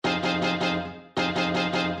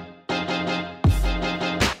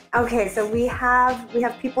Okay, so we have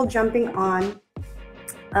people jumping on.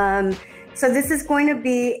 So this is going to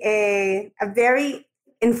be a very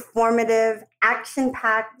informative,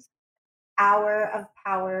 action-packed hour of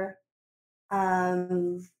power,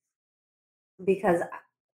 because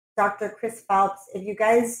Dr. Chris Phelps, if you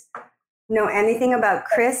guys know anything about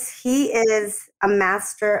Chris, he is a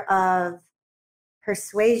master of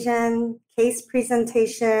persuasion, case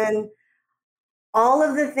presentation, all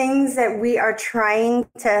of the things that we are trying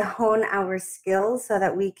to hone our skills so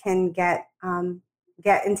that we can get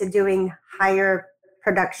into doing higher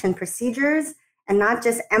production procedures and not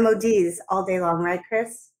just MODs all day long, right,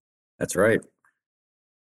 Chris? That's right.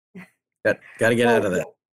 Got to get out of that.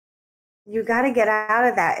 You got to get out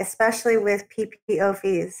of that, especially with PPO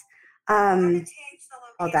fees.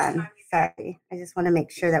 Hold on. Sorry. I just want to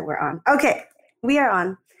make sure that we're on. Okay, we are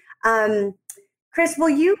on. Chris, will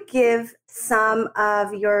you give some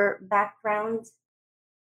of your background?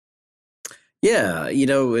 Yeah,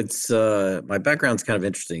 it's my background's kind of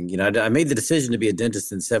interesting. I made the decision to be a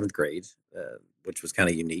dentist in 7th grade, which was kind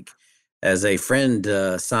of unique. As a friend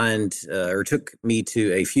signed or took me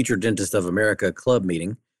to a Future Dentist of America club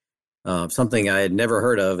meeting, something I had never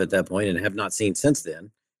heard of at that point and have not seen since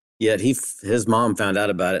then. Yet his mom found out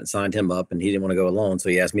about it and signed him up, and he didn't want to go alone, so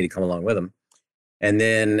he asked me to come along with him. And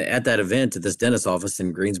then at that event at this dentist office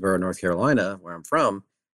in Greensboro, North Carolina, where I'm from,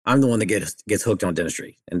 I'm the one that gets hooked on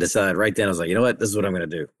dentistry and decide right then, I was like, you know what, this is what I'm going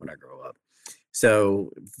to do when I grow up.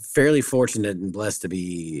 So fairly fortunate and blessed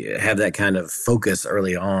to have that kind of focus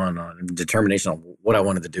early on determination on what I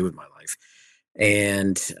wanted to do with my life,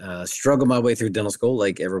 and struggled my way through dental school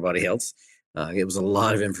like everybody else. It was a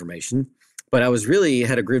lot of information, but I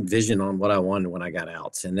had a good vision on what I wanted when I got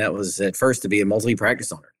out. And that was at first to be a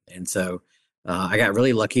multi-practice owner. And so I got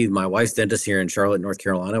really lucky. My wife's dentist here in Charlotte, North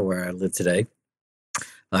Carolina, where I live today.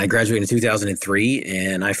 I graduated in 2003,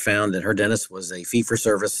 and I found that her dentist was a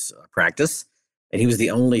fee-for-service practice, and he was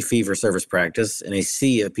the only fee-for-service practice in a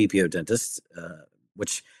sea of PPO dentists,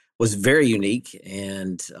 which was very unique.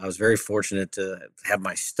 And I was very fortunate to have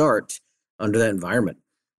my start under that environment.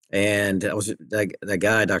 And I was that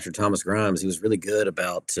guy, Dr. Thomas Grimes. He was really good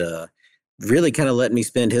about really kind of letting me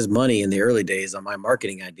spend his money in the early days on my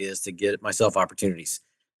marketing ideas to get myself opportunities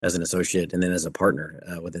as an associate and then as a partner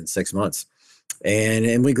within 6 months.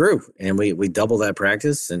 And we grew, and we doubled that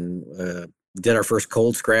practice and did our first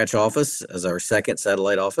cold scratch office as our second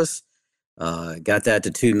satellite office. Got that to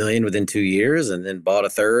 2 million within 2 years, and then bought a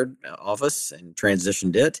third office and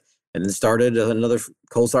transitioned it, and then started another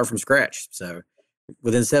cold start from scratch. So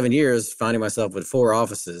within 7 years, finding myself with 4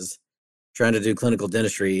 offices, trying to do clinical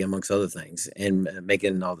dentistry amongst other things, and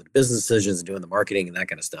making all the business decisions and doing the marketing and that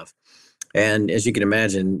kind of stuff. And as you can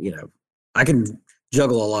imagine, I can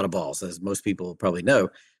juggle a lot of balls, as most people probably know.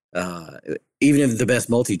 Even if the best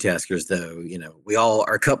multitaskers, though,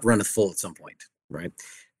 our cup runneth full at some point, right?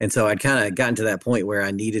 And so I'd kind of gotten to that point where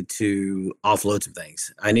I needed to offload some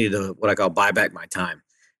things. I needed to, what I call, buy back my time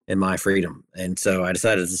and my freedom. And so I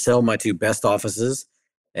decided to sell my 2 best offices,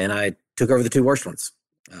 and I took over the 2 worst ones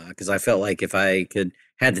because I felt like if I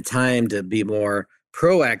had the time to be more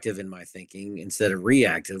proactive in my thinking instead of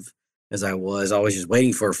reactive, as I was always just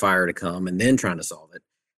waiting for a fire to come and then trying to solve it,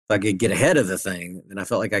 if I could get ahead of the thing, then I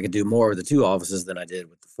felt like I could do more with the 2 offices than I did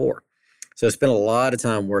with the 4. So I spent a lot of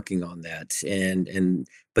time working on that.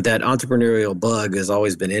 But that entrepreneurial bug has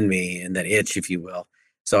always been in me, and that itch, if you will.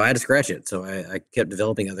 So I had to scratch it. So I kept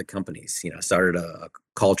developing other companies. I started a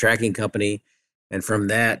call tracking company. And from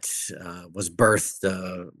that was birthed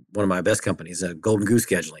one of my best companies, Golden Goose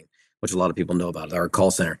Scheduling, which a lot of people know about, our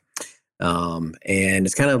call center. And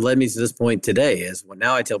it's kind of led me to this point today.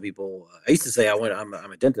 Now I tell people, I used to say I'm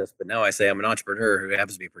a dentist, but now I say I'm an entrepreneur who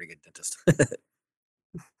happens to be a pretty good dentist.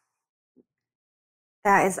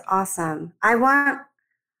 That is awesome.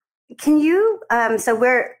 Can you, so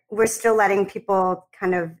we're still letting people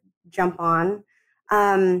kind of jump on.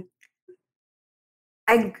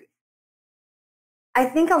 I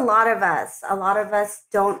think a lot of us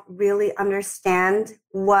don't really understand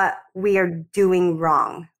what we are doing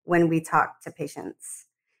wrong when we talk to patients.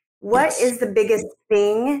 What Yes. is the biggest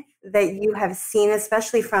thing that you have seen,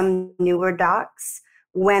 especially from newer docs,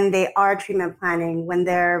 when they are treatment planning, when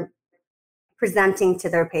they're presenting to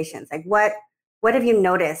their patients? Like what have you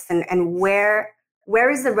noticed, and where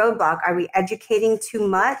is the roadblock? Are we educating too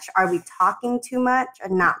much? Are we talking too much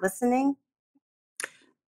and not listening?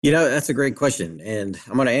 That's a great question. And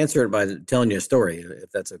I'm going to answer it by telling you a story, if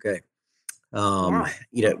that's okay.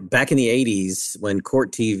 Yeah. Back in the 80s, when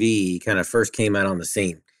court TV kind of first came out on the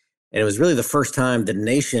scene, And it was really the first time the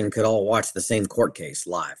nation could all watch the same court case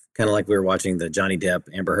live, kind of like we were watching the Johnny Depp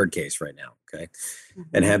Amber Heard case right now. Okay.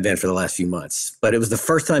 And have been for the last few months. But it was the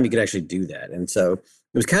first time you could actually do that. And so it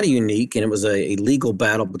was kind of unique. And it was a legal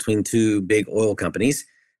battle between two big oil companies,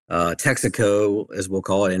 Texaco, as we'll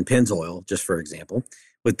call it, and Pennzoil, just for example,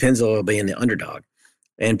 with Pennzoil being the underdog.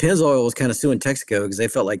 And Pennzoil was kind of suing Texaco because they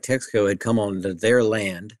felt like Texaco had come onto their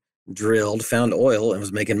land, drilled, found oil, and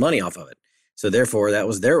was making money off of it. So therefore, that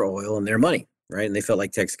was their oil and their money, right? And they felt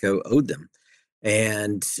like Texaco owed them.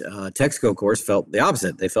 And Texaco, of course, felt the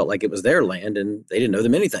opposite. They felt like it was their land and they didn't owe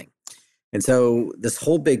them anything. And so this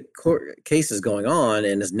whole big court case is going on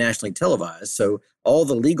and is nationally televised. So all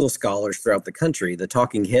the legal scholars throughout the country, the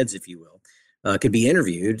talking heads, if you will, could be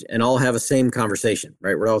interviewed and all have a same conversation,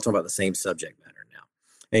 right? We're all talking about the same subject matter now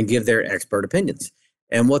and give their expert opinions.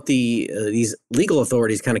 And what these legal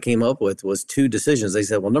authorities kind of came up with was two decisions. They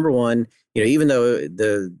said, well, number one, even though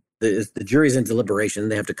the jury's in deliberation,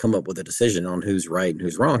 they have to come up with a decision on who's right and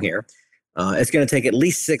who's wrong here. It's going to take at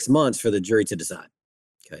least 6 months for the jury to decide.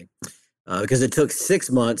 Okay. Because it took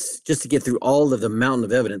 6 months just to get through all of the mountain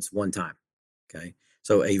of evidence one time. Okay.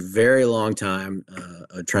 So a very long time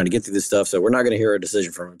trying to get through this stuff. So we're not going to hear a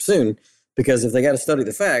decision from them soon, because if they got to study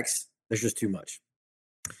the facts, there's just too much.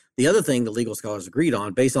 The other thing the legal scholars agreed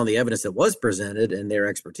on, based on the evidence that was presented and their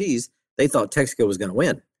expertise, they thought Texaco was going to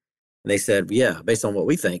win. And they said, yeah, based on what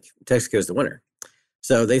we think, Texaco is the winner.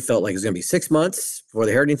 So they felt like it was going to be 6 months before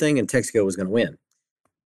they heard anything and Texaco was going to win.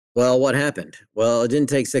 Well, what happened? Well, it didn't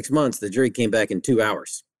take 6 months. The jury came back in 2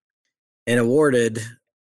 hours and awarded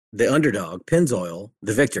the underdog, Pennzoil,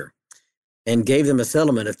 the victor, and gave them a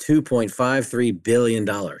settlement of $2.53 billion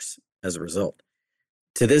as a result.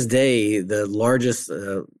 To this day, the largest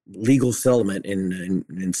legal settlement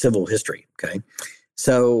in civil history. Okay.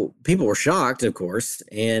 So people were shocked, of course,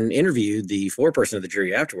 and interviewed the foreperson of the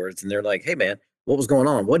jury afterwards. And they're like, hey, man, what was going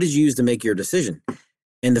on? What did you use to make your decision?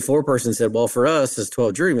 And the foreperson said, well, for us as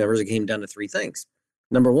 12 jury members, it came down to three things.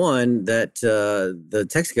 Number one, that the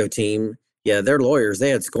Texaco team, their lawyers, they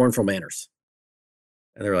had scornful manners.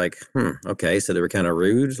 And they're like, okay. So they were kind of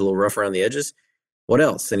rude, a little rough around the edges. What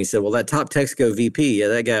else? And he said, well, that top Texaco VP,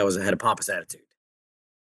 that guy had a pompous attitude.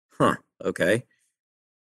 Okay.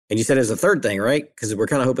 And you said there's a third thing, right? Because we're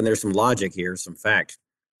kind of hoping there's some logic here, some fact.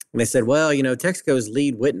 And they said, well, Texaco's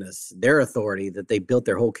lead witness, their authority that they built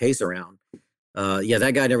their whole case around,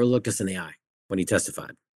 that guy never looked us in the eye when he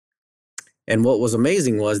testified. And what was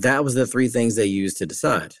amazing was that was the three things they used to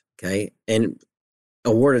decide, okay? And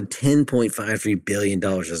awarded $10.53 billion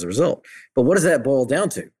as a result. But what does that boil down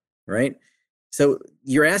to, right? So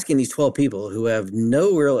you're asking these 12 people who have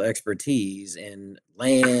no real expertise in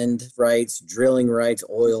land rights, drilling rights,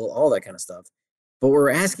 oil, all that kind of stuff. But we're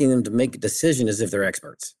asking them to make a decision as if they're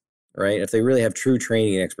experts, right? If they really have true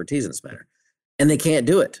training and expertise in this matter. And they can't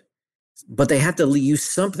do it. But they have to use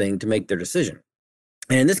something to make their decision.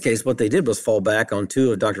 And in this case, what they did was fall back on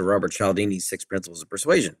two of Dr. Robert Cialdini's 6 principles of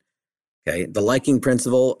persuasion. Okay, the liking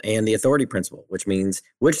principle and the authority principle, which means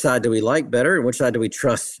which side do we like better and which side do we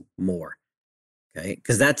trust more? Okay,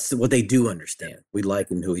 because that's what they do understand. We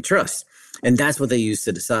like and who we trust. And that's what they use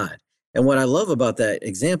to decide. And what I love about that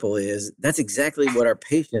example is that's exactly what our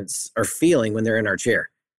patients are feeling when they're in our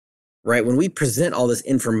chair, right? When we present all this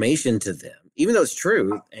information to them, even though it's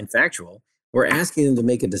true and factual, we're asking them to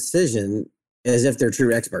make a decision as if they're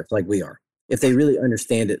true experts like we are, if they really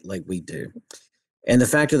understand it like we do. And the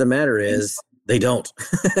fact of the matter is they don't,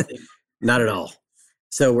 not at all.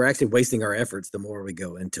 So we're actually wasting our efforts the more we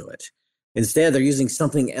go into it. Instead, they're using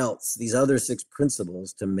something else, these other 6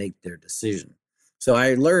 principles, to make their decision. So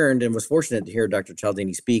I learned and was fortunate to hear Dr.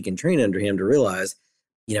 Cialdini speak and train under him to realize,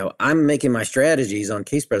 I'm making my strategies on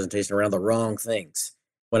case presentation around the wrong things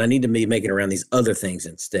when I need to be making around these other things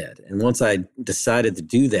instead. And once I decided to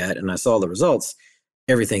do that and I saw the results,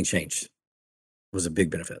 everything changed. It was a big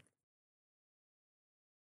benefit.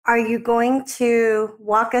 Are you going to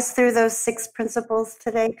walk us through those 6 principles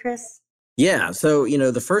today, Chris? Yeah. So,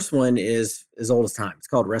 the first one is as old as time. It's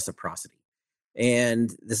called reciprocity.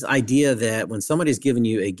 And this idea that when somebody's given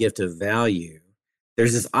you a gift of value,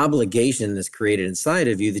 there's this obligation that's created inside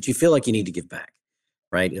of you that you feel like you need to give back,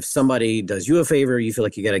 right? If somebody does you a favor, you feel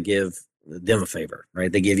like you got to give them a favor,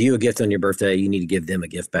 right? They give you a gift on your birthday, you need to give them a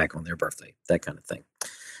gift back on their birthday, that kind of thing.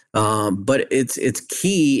 But it's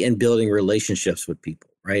key in building relationships with people,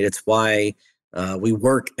 right? It's why we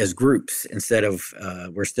work as groups instead of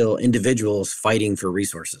we're still individuals fighting for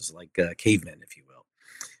resources like cavemen, if you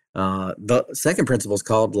will. The second principle is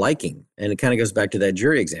called liking, and it kind of goes back to that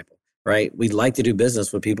jury example, right? We like to do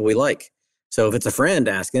business with people we like. So if it's a friend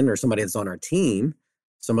asking or somebody that's on our team,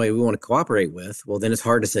 somebody we want to cooperate with, well, then it's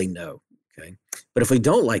hard to say no. Okay. But if we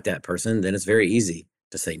don't like that person, then it's very easy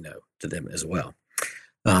to say no to them as well.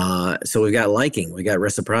 So we've got liking, we got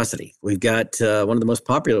reciprocity. We've got one of the most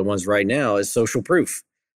popular ones right now is social proof.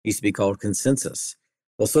 It used to be called consensus.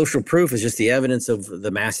 Well, social proof is just the evidence of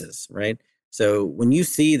the masses, right? So when you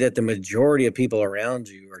see that the majority of people around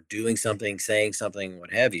you are doing something, saying something,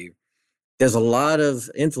 what have you, there's a lot of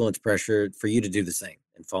influence pressure for you to do the same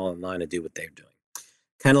and fall in line and do what they're doing.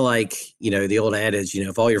 Kind of like, the old adage,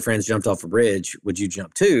 if all your friends jumped off a bridge, would you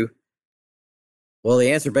jump too? Well,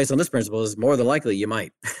 the answer based on this principle is more than likely you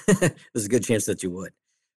might. There's a good chance that you would.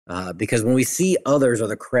 Because when we see others or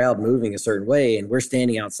the crowd moving a certain way and we're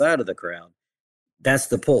standing outside of the crowd, that's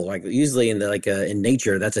the pull. Like usually in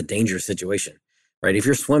nature, that's a dangerous situation, right? If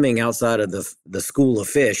you're swimming outside of the school of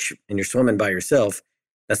fish and you're swimming by yourself,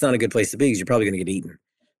 that's not a good place to be because you're probably going to get eaten.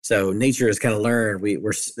 So nature has kind of learned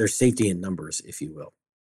there's safety in numbers, if you will.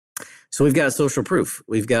 So we've got social proof.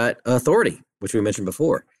 We've got authority, which we mentioned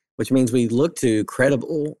before, which means we look to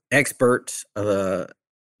credible, expert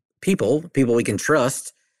people we can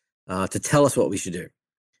trust to tell us what we should do.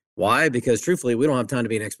 Why? Because truthfully, we don't have time to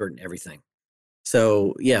be an expert in everything.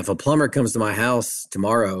 So yeah, if a plumber comes to my house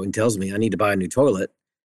tomorrow and tells me I need to buy a new toilet,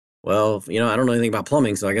 well, I don't know anything about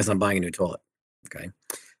plumbing, so I guess I'm buying a new toilet. Okay.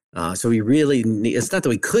 So we really need, it's not that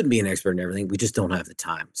we could be an expert in everything, we just don't have the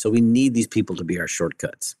time. So we need these people to be our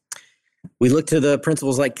shortcuts. We look to the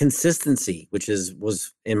principles like consistency, which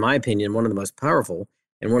was, in my opinion, one of the most powerful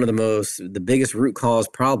and one of the biggest root cause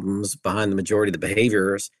problems behind the majority of the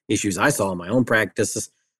behaviors issues I saw in my own practice,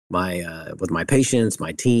 with my patients,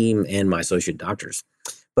 my team, and my associate doctors.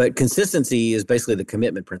 But consistency is basically the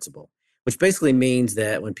commitment principle, which basically means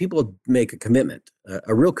that when people make a commitment,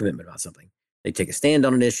 a real commitment about something, they take a stand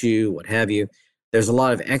on an issue, what have you, there's a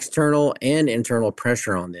lot of external and internal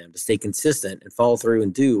pressure on them to stay consistent and follow through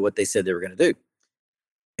and do what they said they were going to do.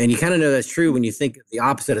 And you kind of know that's true when you think of the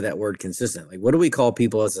opposite of that word consistent. Like, what do we call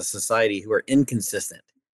people as a society who are inconsistent,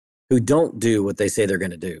 who don't do what they say they're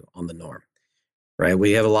going to do on the norm, right?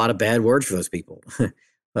 We have a lot of bad words for those people.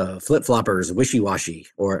 Flip-floppers, wishy-washy,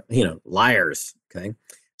 or, liars, okay?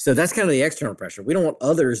 So that's kind of the external pressure. We don't want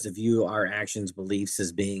others to view our actions, beliefs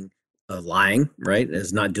as being lying, right?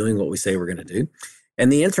 As not doing what we say we're going to do.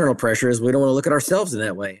 And the internal pressure is we don't want to look at ourselves in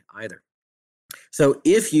that way either. So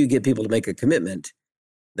if you get people to make a commitment,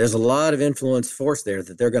 there's a lot of influence force there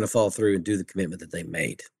that they're going to follow through and do the commitment that they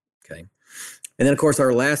made, okay? And then, of course,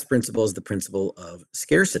 our last principle is the principle of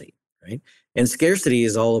scarcity, right? And scarcity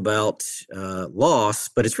is all about loss,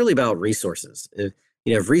 but it's really about resources.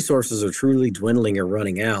 If resources are truly dwindling or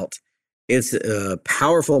running out, it's a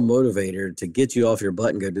powerful motivator to get you off your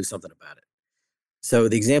butt and go do something about it. So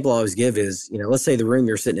the example I always give is, let's say the room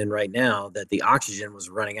you're sitting in right now, that the oxygen was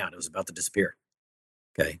running out. It was about to disappear.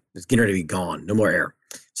 Okay. It's getting ready to be gone. No more air.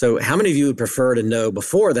 So how many of you would prefer to know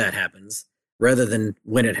before that happens rather than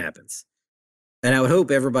when it happens? And I would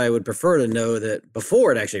hope everybody would prefer to know that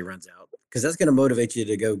before it actually runs out, because that's going to motivate you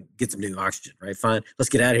to go get some new oxygen, right? Fine. Let's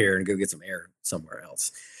get out of here and go get some air somewhere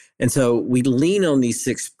else. And so we lean on these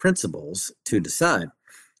 6 principles to decide.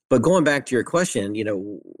 But going back to your question,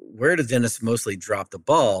 where do dentists mostly drop the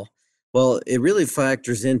ball? Well, it really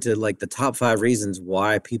factors into like the top 5 reasons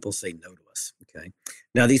why people say no to us. Okay.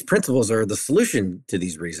 Now, these principles are the solution to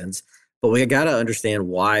these reasons, but we got to understand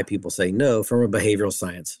why people say no from a behavioral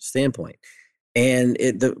science standpoint. And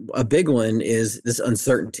a big one is this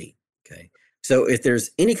uncertainty. Okay. So if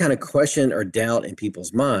there's any kind of question or doubt in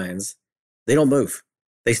people's minds, they don't move.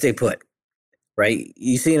 They stay put, right?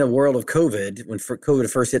 You see in a world of COVID, when COVID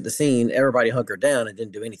first hit the scene, everybody hunkered down and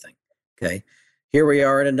didn't do anything, okay? Here we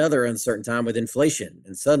are at another uncertain time with inflation,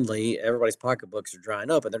 and suddenly everybody's pocketbooks are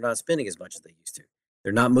drying up and they're not spending as much as they used to.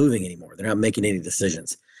 They're not moving anymore. They're not making any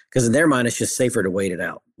decisions because in their mind, it's just safer to wait it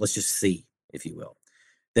out. Let's just see, if you will,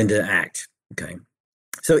 than to act, okay?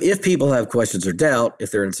 So if people have questions or doubt,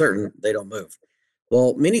 if they're uncertain, they don't move.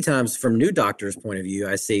 Well, many times from new doctors' point of view,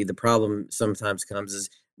 I see the problem sometimes comes is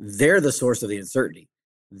they're the source of the uncertainty.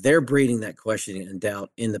 They're breeding that questioning and doubt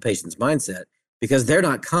in the patient's mindset because they're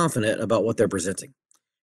not confident about what they're presenting.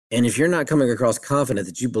 And if you're not coming across confident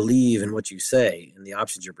that you believe in what you say and the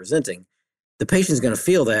options you're presenting, the patient's going to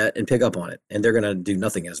feel that and pick up on it, and they're going to do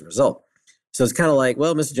nothing as a result. So it's kind of like,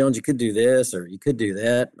 well, Mr. Jones, you could do this or you could do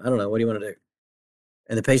that. I don't know. What do you want to do?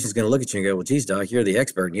 And the patient's going to look at you and go, well, geez, doc, you're the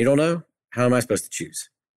expert and you don't know? How am I supposed to choose?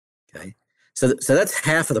 Okay. So that's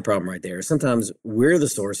half of the problem right there. Sometimes we're the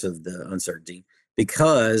source of the uncertainty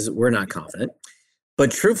because we're not confident.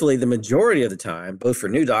 But truthfully, the majority of the time, both for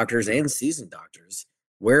new doctors and seasoned doctors,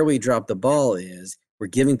 where we drop the ball is we're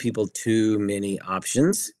giving people too many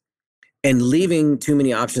options and leaving too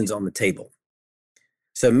many options on the table.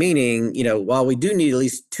 So meaning, while we do need at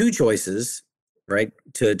least two choices, right,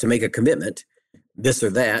 to make a commitment, this or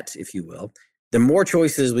that, if you will, the more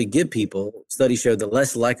choices we give people, studies show the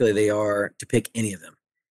less likely they are to pick any of them.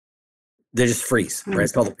 They just freeze, right?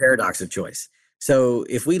 It's called the paradox of choice. So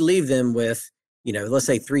if we leave them with, let's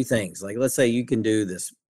say three things, like let's say you can do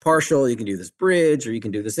this partial, you can do this bridge, or you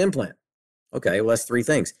can do this implant. Okay, well, that's three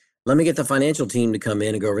things. Let me get the financial team to come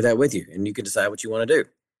in and go over that with you, and you can decide what you want to do.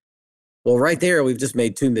 Well, right there, we've just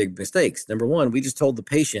made two big mistakes. Number one, we just told the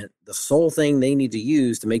patient the sole thing they need to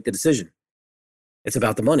use to make the decision. It's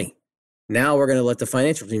about the money. Now we're going to let the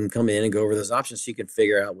financial team come in and go over those options so you can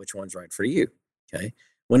figure out which one's right for you. Okay.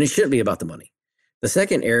 When it shouldn't be about the money. The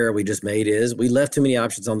second error we just made is we left too many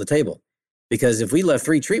options on the table. Because if we left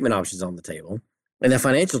 3 treatment options on the table and the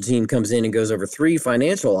financial team comes in and goes over 3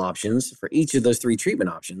 financial options for each of those 3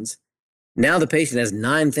 treatment options, now the patient has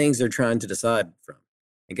 9 things they're trying to decide from.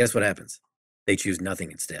 And guess what happens? They choose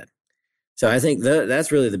nothing instead. So I think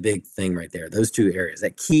that's really the big thing right there. Those 2 areas,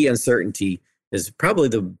 that key uncertainty is probably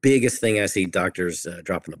the biggest thing I see doctors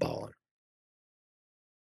dropping the ball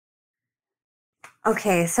on.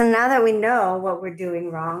 Okay, so now that we know what we're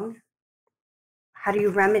doing wrong, how do you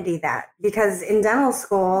remedy that? Because in dental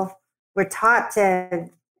school, we're taught to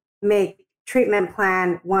make treatment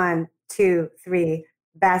plan 1, 2, 3,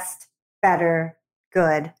 best, better,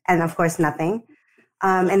 good, and of course, nothing.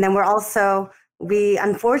 And then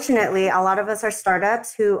unfortunately, a lot of us are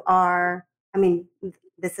startups who are,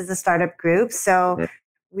 this is a startup group, so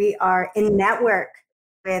we are in network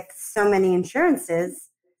with so many insurances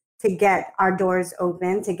to get our doors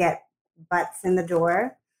open, to get butts in the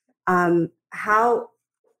door. How,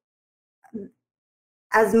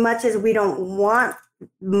 as much as we don't want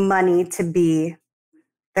money to be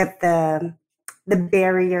the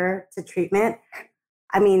barrier to treatment,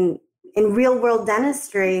 in real world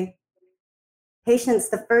dentistry, patients,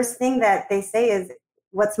 the first thing that they say is,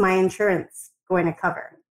 what's my insurance going to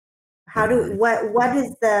cover? What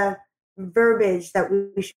is the verbiage that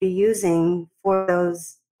we should be using for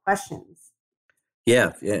those questions?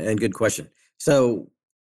 Yeah, and good question. So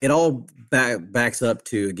it all backs up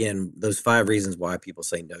to, again, those 5 reasons why people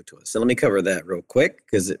say no to us. So let me cover that real quick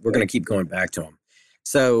because we're going to keep going back to them.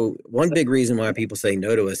 So one big reason why people say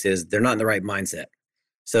no to us is they're not in the right mindset.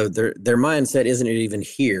 So their mindset isn't even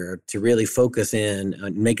here to really focus in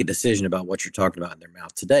and make a decision about what you're talking about in their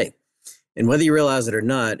mouth today. And whether you realize it or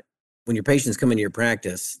not, when your patients come into your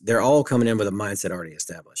practice, they're all coming in with a mindset already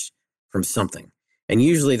established from something. And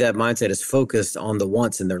usually that mindset is focused on the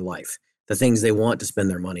wants in their life, the things they want to spend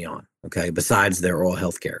their money on, okay, besides their oral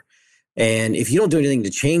health care. And if you don't do anything to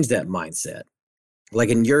change that mindset, like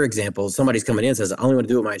in your example, somebody's coming in and says, I only want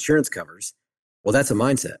to do what my insurance covers. Well, that's a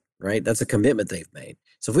mindset, right? That's a commitment they've made.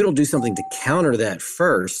 So if we don't do something to counter that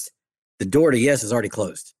first, the door to yes is already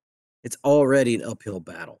closed. It's already an uphill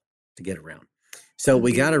battle to get around. So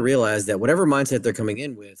we got to realize that whatever mindset they're coming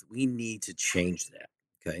in with, we need to change that,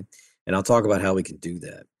 okay? And I'll talk about how we can do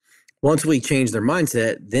that. Once we change their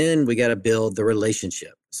mindset, then we got to build the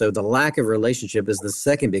relationship. So the lack of relationship is the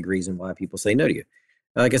second big reason why people say no to you.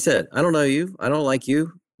 Like I said, I don't know you, I don't like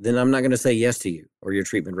you, then I'm not going to say yes to you or your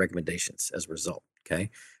treatment recommendations as a result, okay?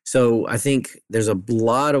 So I think there's a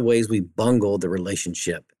lot of ways we bungle the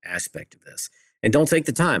relationship aspect of this. And don't take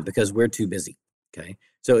the time because we're too busy, okay?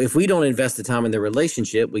 So if we don't invest the time in the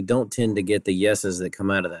relationship, we don't tend to get the yeses that come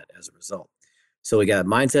out of that as a result. So we got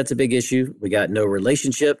mindset's a big issue. We got no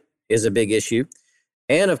relationship is a big issue.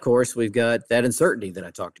 And of course, we've got that uncertainty that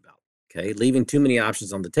I talked about, okay? Leaving too many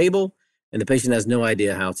options on the table and the patient has no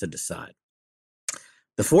idea how to decide.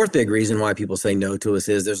 The fourth big reason why people say no to us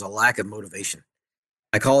is there's a lack of motivation.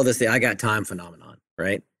 I call this the I got time phenomenon,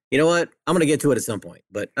 right? You know what? I'm going to get to it at some point,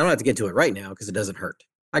 but I don't have to get to it right now because it doesn't hurt.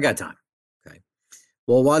 I got time, okay?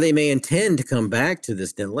 Well, while they may intend to come back to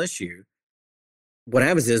this dental issue, what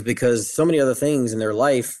happens is because so many other things in their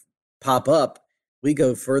life pop up, we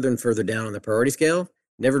go further and further down on the priority scale,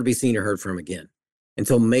 never to be seen or heard from again,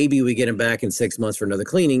 until maybe we get them back in 6 months for another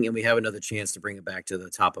cleaning and we have another chance to bring it back to the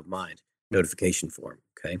top of mind notification form,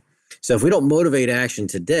 okay? So if we don't motivate action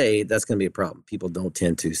today, that's going to be a problem. People don't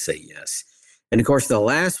tend to say yes. And of course, the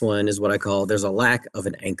last one is what I call there's a lack of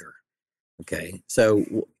an anchor, okay? So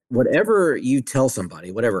whatever you tell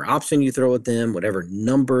somebody, whatever option you throw at them, whatever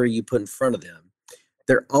number you put in front of them,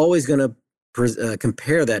 they're always going to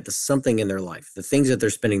compare that to something in their life, the things that they're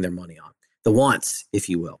spending their money on, the wants, if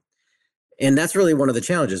you will. And that's really one of the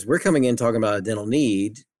challenges. We're coming in talking about a dental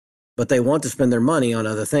need, but they want to spend their money on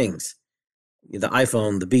other things, the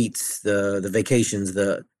iPhone, the Beats, the vacations,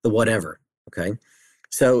 the whatever, okay?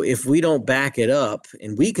 So if we don't back it up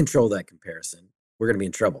and we control that comparison, we're going to be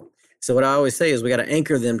in trouble. So what I always say is we got to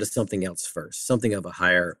anchor them to something else first, something of a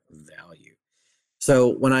higher value. So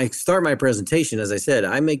when I start my presentation, as I said,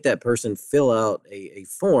 I make that person fill out a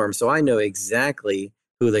form so I know exactly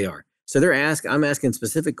who they are. So I'm asking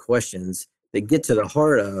specific questions that get to the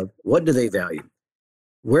heart of what do they value?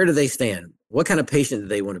 Where do they stand? What kind of patient do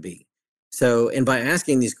they want to be? So, and by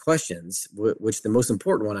asking these questions, which the most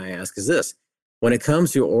important one I ask is this: when it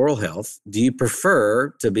comes to oral health, do you prefer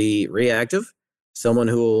to be reactive, someone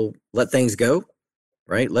who will let things go,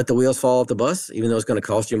 right? Let the wheels fall off the bus, even though it's going to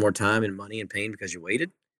cost you more time and money and pain because you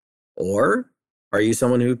waited? Or are you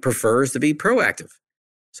someone who prefers to be proactive,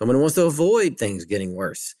 someone who wants to avoid things getting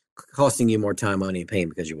worse, costing you more time, money, and pain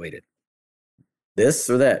because you waited? This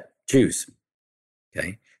or that, choose.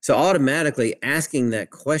 Okay. So automatically asking that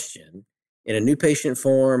question in a new patient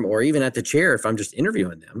form or even at the chair, if I'm just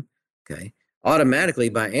interviewing them, okay, automatically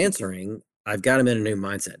by answering, I've got them in a new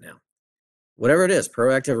mindset now. Whatever it is,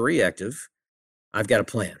 proactive or reactive, I've got a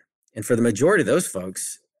plan. And for the majority of those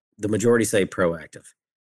folks, the majority say proactive.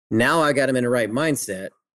 Now I got them in the right mindset.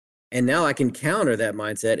 And now I can counter that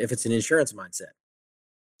mindset if it's an insurance mindset.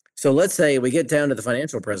 So let's say we get down to the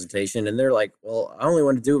financial presentation and they're like, well, I only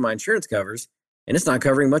want to do what my insurance covers, and it's not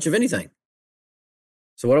covering much of anything.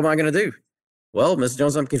 So what am I going to do? Well, Mr.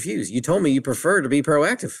 Jones, I'm confused. You told me you prefer to be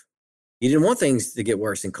proactive. You didn't want things to get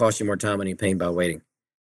worse and cost you more time, money, and pain by waiting.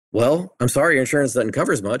 Well, I'm sorry, your insurance doesn't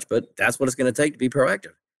cover as much, but that's what it's going to take to be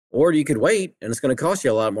proactive. Or you could wait and it's going to cost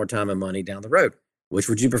you a lot more time and money down the road. Which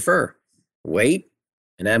would you prefer? Wait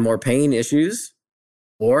and add more pain issues,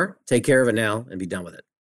 or take care of it now and be done with it?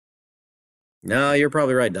 No, you're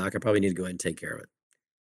probably right, Doc. I probably need to go ahead and take care of it.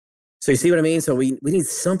 So you see what I mean? So we need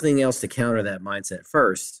something else to counter that mindset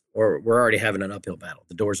first, or we're already having an uphill battle.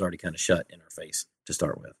 The door's already kind of shut in our face to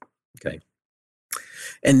start with. Okay.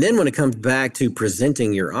 And then when it comes back to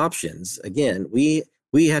presenting your options, again, we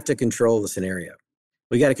have to control the scenario.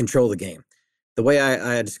 We got to control the game. The way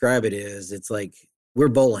I describe it is it's like we're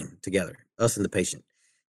bowling together, us and the patient.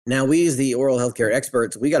 Now, we as the oral healthcare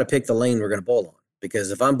experts, we got to pick the lane we're going to bowl on, because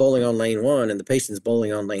if I'm bowling on lane 1 and the patient's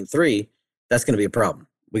bowling on lane 3, that's going to be a problem.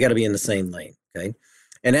 We got to be in the same lane. Okay.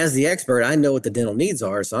 And as the expert, I know what the dental needs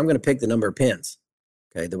are. So I'm going to pick the number of pins,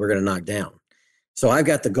 okay, that we're going to knock down. So I've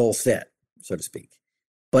got the goal set, so to speak.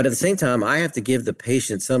 But at the same time, I have to give the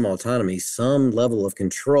patient some autonomy, some level of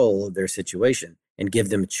control of their situation, and give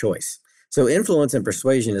them a choice. So influence and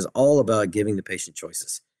persuasion is all about giving the patient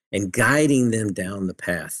choices and guiding them down the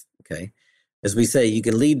path. Okay. As we say, you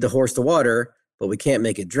can lead the horse to water, but we can't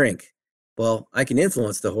make it drink. Well, I can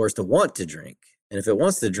influence the horse to want to drink. And if it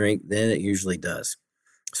wants to drink, then it usually does.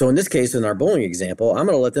 So in this case, in our bowling example, I'm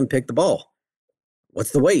going to let them pick the ball.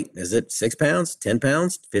 What's the weight? Is it 6 pounds, 10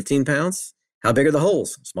 pounds, 15 pounds? How big are the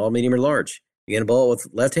holes? Small, medium, or large? You going to bowl it with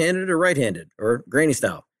left-handed or right-handed or granny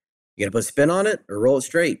style? You going to put spin on it or roll it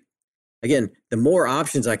straight? Again, the more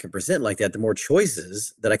options I can present like that, the more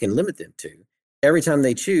choices that I can limit them to. Every time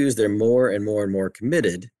they choose, they're more and more and more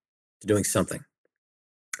committed to doing something.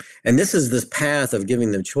 And this is this path of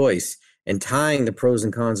giving them choice and tying the pros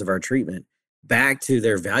and cons of our treatment back to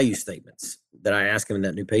their value statements that I ask them in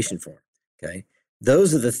that new patient form. Okay.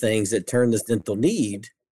 Those are the things that turn this dental need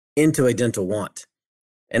into a dental want.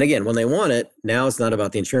 And again, when they want it, now it's not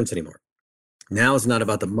about the insurance anymore. Now it's not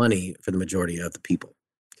about the money for the majority of the people.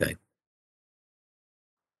 Okay.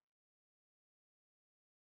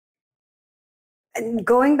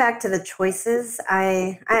 Going back to the choices,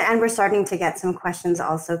 and we're starting to get some questions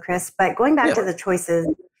also, Chris, but going back to the choices,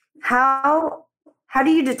 how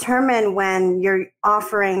do you determine when you're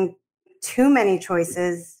offering too many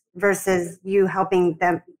choices versus you helping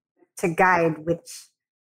them to guide, which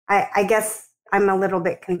I guess I'm a little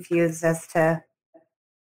bit confused as to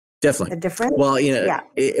Definitely. the difference. Well,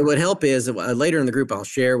 it would help is later in the group, I'll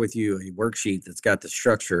share with you a worksheet that's got the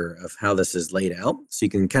structure of how this is laid out, so you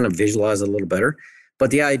can kind of visualize it a little better.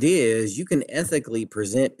 But the idea is you can ethically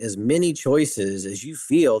present as many choices as you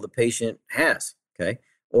feel the patient has, okay,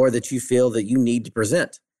 or that you feel that you need to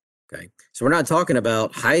present, okay. So we're not talking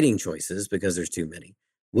about hiding choices because there's too many.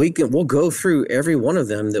 We'll go through every one of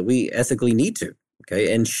them that we ethically need to,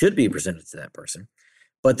 okay, and should be presented to that person.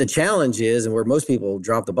 But the challenge is, and where most people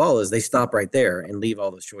drop the ball, is they stop right there and leave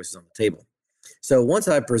all those choices on the table. So once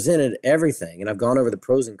I've presented everything and I've gone over the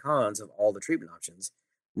pros and cons of all the treatment options,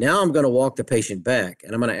 now I'm going to walk the patient back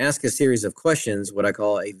and I'm going to ask a series of questions, what I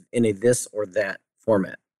call in a this or that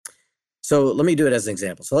format. So let me do it as an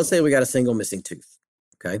example. So let's say we got a single missing tooth.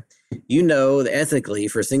 Okay. You know, ethically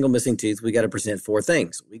for a single missing tooth, we got to present 4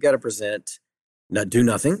 things. We got to present do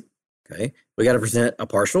nothing. Okay. We got to present a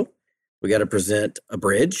partial. we got to present a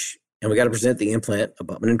bridge, and we got to present the implant,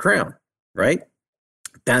 abutment, and crown, right?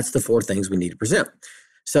 That's the four things we need to present.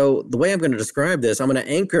 So the way I'm going to describe this, I'm going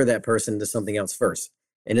to anchor that person to something else first,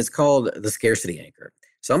 and it's called the scarcity anchor.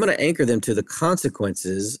 So I'm going to anchor them to the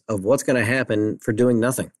consequences of what's going to happen for doing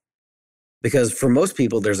nothing. Because for most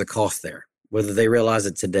people, there's a cost there, whether they realize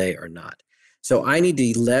it today or not. So I need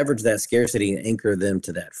to leverage that scarcity and anchor them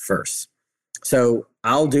to that first. So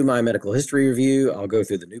I'll do my medical history review. I'll go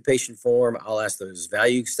through the new patient form. I'll ask those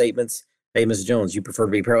value statements. Hey, Mrs. Jones, you prefer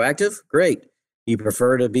to be proactive? Great. You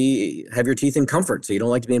prefer to have your teeth in comfort, so you don't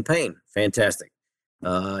like to be in pain? Fantastic.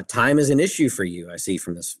 Time is an issue for you, I see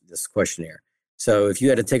from this questionnaire. So if you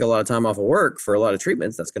had to take a lot of time off of work for a lot of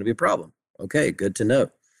treatments, that's going to be a problem. Okay, good to know.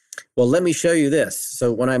 Well, let me show you this.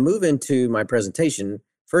 So when I move into my presentation,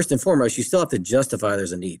 first and foremost, you still have to justify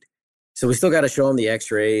there's a need. So we still got to show them the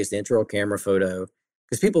x-rays, the intraoral camera photo,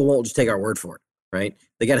 because people won't just take our word for it, right?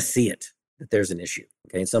 They got to see it, that there's an issue,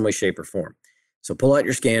 okay, in some way, shape, or form. So pull out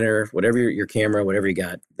your scanner, whatever your camera, whatever you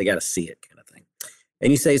got, they got to see it kind of thing.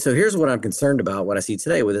 And you say, so here's what I'm concerned about, what I see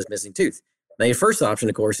today with this missing tooth. Now, your first option,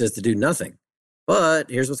 of course, is to do nothing. But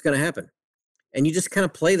here's what's going to happen. And you just kind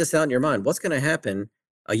of play this out in your mind. What's going to happen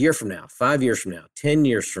a year from now, 5 years from now, 10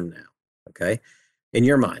 years from now, okay, in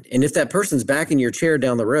your mind? And if that person's back in your chair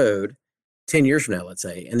down the road, 10 years from now, let's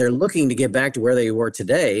say, and they're looking to get back to where they were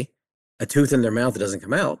today, a tooth in their mouth that doesn't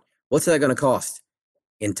come out, what's that going to cost?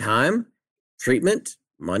 In time, treatment,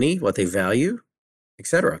 money, what they value,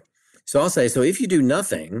 etc. So I'll say, so if you do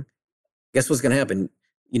nothing, guess what's going to happen?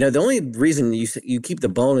 You know, the only reason you keep the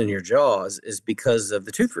bone in your jaws is because of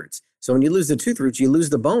the tooth roots. So when you lose the tooth roots, you lose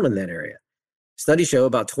the bone in that area. Studies show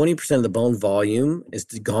about 20% of the bone volume is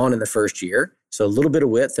gone in the first year. So a little bit of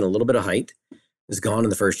width and a little bit of height is gone in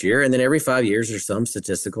the first year. And then every 5 years, there's some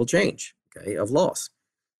statistical change, okay, of loss.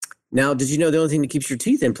 Now, did you know the only thing that keeps your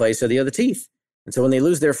teeth in place are the other teeth? And so when they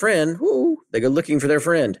lose their friend, they go looking for their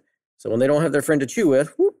friend. So when they don't have their friend to chew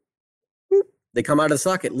with, they come out of the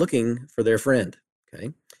socket looking for their friend,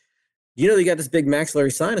 okay? You know, you got this big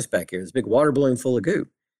maxillary sinus back here, this big water balloon full of goo.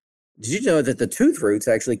 Did you know that the tooth roots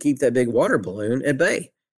actually keep that big water balloon at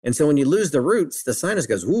bay? And so when you lose the roots, the sinus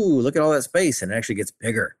goes, ooh, look at all that space, and it actually gets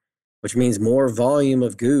bigger, which means more volume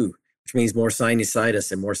of goo, which means more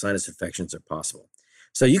sinusitis and more sinus infections are possible.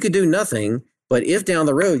 So you could do nothing, but if down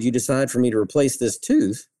the road you decide for me to replace this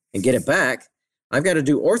tooth and get it back, I've got to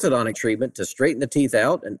do orthodontic treatment to straighten the teeth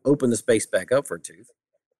out and open the space back up for a tooth.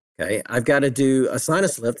 Okay, I've got to do a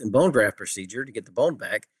sinus lift and bone graft procedure to get the bone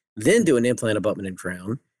back, then do an implant, abutment, and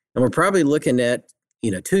crown. And we're probably looking at,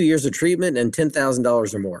 2 years of treatment and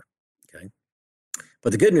 $10,000 or more. Okay,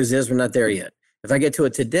 but the good news is we're not there yet. If I get to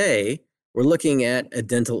it today, we're looking at a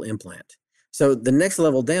dental implant. So the next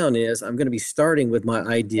level down is I'm going to be starting with my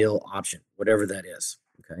ideal option, whatever that is.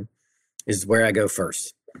 Okay, is where I go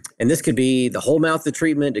first. And this could be the whole mouth of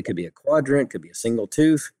treatment. It could be a quadrant, it could be a single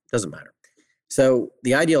tooth, doesn't matter. So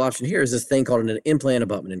the ideal option here is this thing called an implant,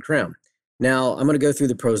 abutment, and crown. Now, I'm going to go through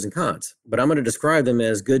the pros and cons, but I'm going to describe them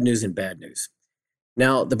as good news and bad news.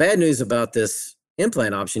 Now, the bad news about this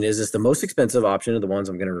implant option is it's the most expensive option of the ones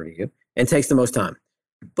I'm going to review and takes the most time.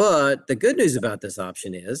 But the good news about this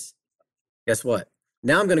option is, guess what?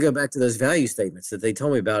 Now I'm going to go back to those value statements that they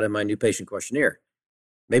told me about in my new patient questionnaire.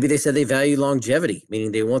 Maybe they said they value longevity,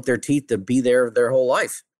 meaning they want their teeth to be there their whole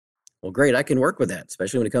life. Well, great. I can work with that,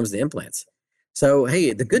 especially when it comes to implants. So,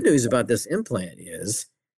 hey, the good news about this implant is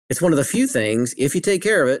it's one of the few things, if you take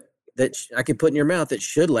care of it, that I can put in your mouth that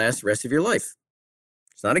should last the rest of your life.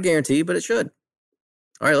 It's not a guarantee, but it should.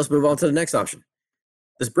 All right, let's move on to the next option,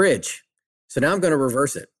 this bridge. So now I'm going to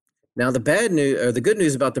reverse it. Now, the bad news or the good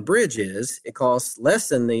news about the bridge is it costs less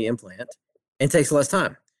than the implant and takes less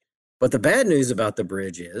time. But the bad news about the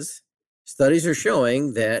bridge is studies are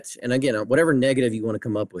showing that, and again, whatever negative you want to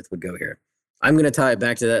come up with would go here. I'm going to tie it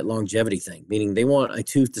back to that longevity thing, meaning they want a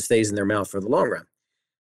tooth that stays in their mouth for the long run.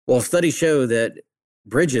 Well, studies show that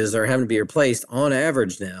bridges are having to be replaced on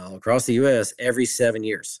average now across the U.S. every 7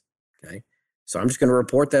 years. Okay, so I'm just going to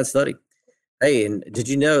report that study. Hey, and did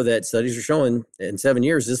you know that studies are showing in 7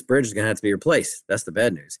 years this bridge is going to have to be replaced? That's the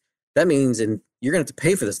bad news. That means you're going to have to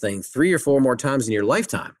pay for this thing 3 or 4 more times in your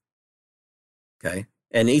lifetime. Okay,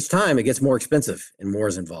 and each time it gets more expensive and more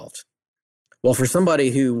is involved. Well, for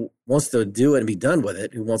somebody who wants to do it and be done with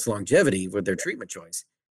it, who wants longevity with their treatment choice,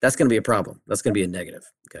 that's going to be a problem. That's going to be a negative.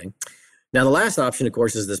 Okay. Now, the last option, of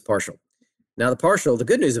course, is this partial. Now, the partial, the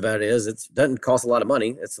good news about it is it doesn't cost a lot of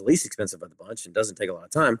money. It's the least expensive of the bunch and doesn't take a lot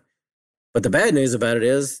of time. But the bad news about it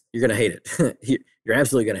is you're going to hate it. You're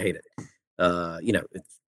absolutely going to hate it.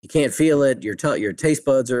 You can't feel it. Your taste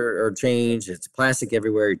buds are changed. It's plastic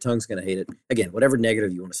everywhere. Your tongue's going to hate it. Again, whatever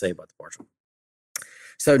negative you want to say about the partial.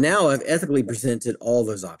 So now I've ethically presented all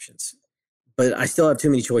those options, but I still have too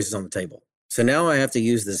many choices on the table. So now I have to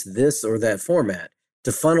use this or that format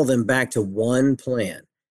to funnel them back to one plan.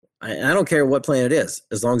 I don't care what plan it is,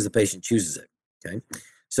 as long as the patient chooses it. Okay.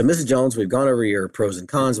 So, Mrs. Jones, we've gone over your pros and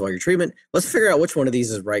cons of all your treatment. Let's figure out which one of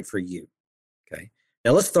these is right for you. Okay.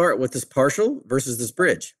 Now let's start with this partial versus this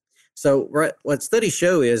bridge. So, what studies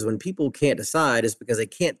show is when people can't decide is because they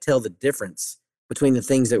can't tell the difference between the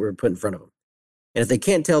things that were put in front of them. And if they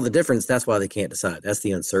can't tell the difference, that's why they can't decide. That's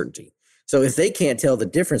the uncertainty. So if they can't tell the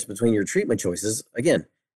difference between your treatment choices, again,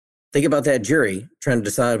 think about that jury trying to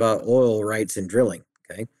decide about oil rights and drilling,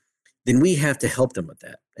 okay? Then we have to help them with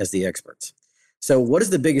that as the experts. So what is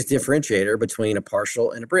the biggest differentiator between a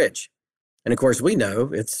partial and a bridge? And of course, we know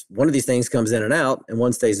it's one of these things comes in and out and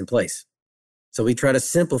one stays in place. So we try to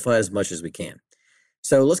simplify as much as we can.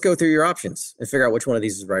 So let's go through your options and figure out which one of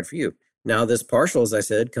these is right for you. Now, this partial, as I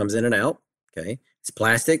said, comes in and out. Okay. It's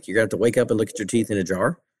plastic. You're going to have to wake up and look at your teeth in a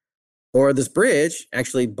jar. Or this bridge,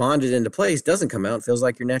 actually bonded into place, doesn't come out, feels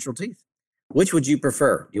like your natural teeth. Which would you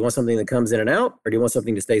prefer? Do you want something that comes in and out, or do you want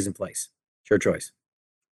something that stays in place? It's your choice.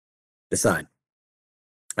 Decide.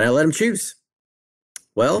 And I let them choose.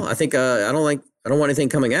 Well, I think I don't want anything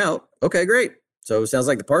coming out. Okay, great. So it sounds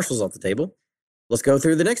like the partial's off the table. Let's go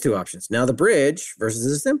through the next two options. Now the bridge versus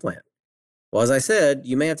this implant. Well, as I said,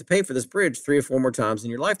 you may have to pay for this bridge 3 or 4 more times in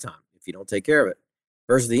your lifetime if you don't take care of it.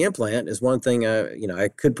 Versus the implant is one thing I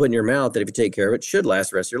could put in your mouth that if you take care of it should last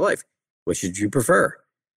the rest of your life. Which should you prefer?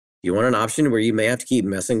 Do you want an option where you may have to keep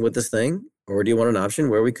messing with this thing, or do you want an option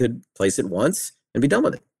where we could place it once and be done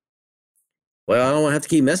with it? Well, I don't want to have to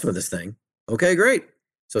keep messing with this thing. Okay, great.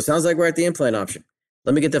 So it sounds like we're at the implant option.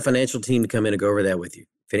 Let me get the financial team to come in and go over that with you.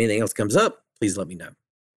 If anything else comes up, please let me know.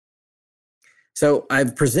 So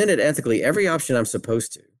I've presented ethically every option I'm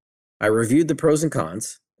supposed to. I reviewed the pros and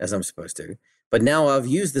cons as I'm supposed to, but now I've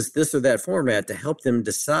used this or that format to help them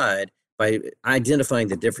decide by identifying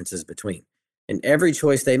the differences between. And every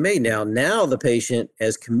choice they made now the patient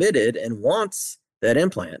has committed and wants that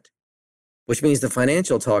implant, which means the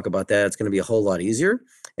financial talk about that, it's going to be a whole lot easier.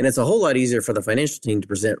 And it's a whole lot easier for the financial team to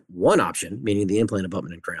present one option, meaning the implant,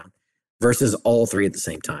 abutment, and crown, versus all three at the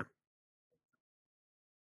same time.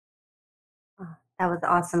 That was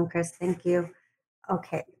awesome, Chris. Thank you.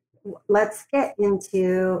 Okay, let's get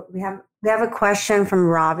into, we have a question from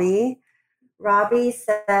Robbie. Robbie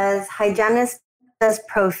says, hygienist does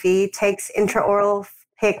prophy, takes intraoral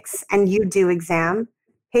pics, and you do exam.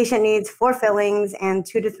 Patient needs 4 fillings and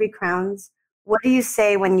 2 to 3 crowns. What do you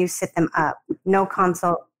say when you sit them up? No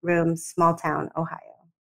consult room, small town, Ohio.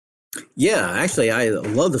 Yeah, actually, I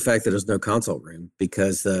love the fact that there's no consult room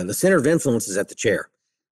because the center of influence is at the chair.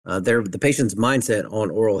 The patient's mindset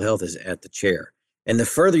on oral health is at the chair. And the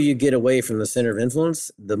further you get away from the center of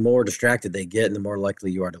influence, the more distracted they get and the more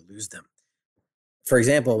likely you are to lose them. For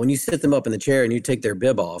example, when you sit them up in the chair and you take their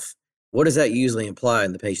bib off, what does that usually imply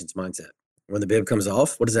in the patient's mindset? When the bib comes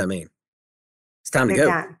off, what does that mean? It's time to go,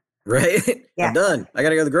 done. Right? Yeah. I'm done. I got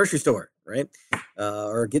to go to the grocery store, right?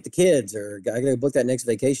 Or get the kids, or I got to book that next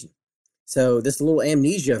vacation. So this little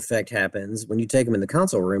amnesia effect happens when you take them in the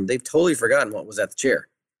consult room. They've totally forgotten what was at the chair,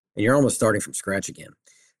 and you're almost starting from scratch again.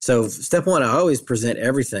 So step one, I always present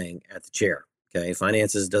everything at the chair. Okay,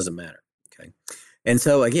 finances doesn't matter. Okay. And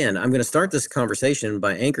so again, I'm going to start this conversation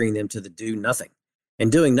by anchoring them to the do nothing.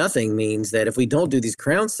 And doing nothing means that if we don't do these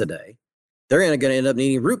crowns today, they're going to end up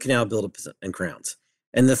needing root canal buildup and crowns.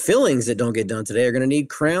 And the fillings that don't get done today are going to need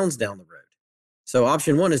crowns down the road. So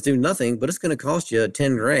option one is do nothing, but it's going to cost you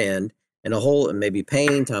 10 grand and a whole, maybe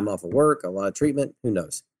pain, time off of work, a lot of treatment, who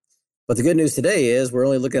knows? But the good news today is we're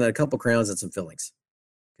only looking at a couple crowns and some fillings.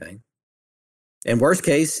 Okay. And worst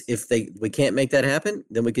case, if we can't make that happen,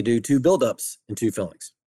 then we could do 2 buildups and 2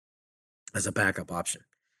 fillings as a backup option.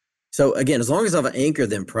 So again, as long as I've anchored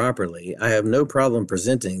them properly, I have no problem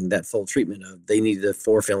presenting that full treatment of they need the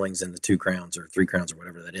 4 fillings and the 2 crowns or 3 crowns or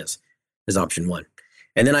whatever that is option one.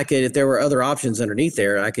 And then I could, if there were other options underneath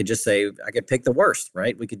there, I could just say, I could pick the worst,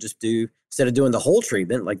 right? We could just do, instead of doing the whole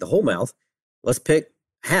treatment, like the whole mouth, let's pick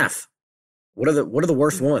half. What are the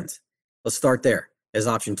worst ones? Let's start there as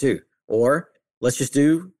option 2. Or let's just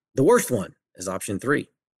do the worst one as option 3.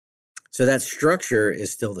 So that structure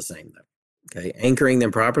is still the same though. Okay. Anchoring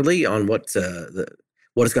them properly on what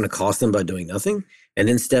it's going to cost them by doing nothing, and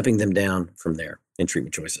then stepping them down from there in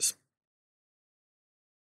treatment choices.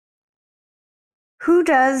 Who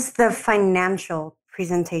does the financial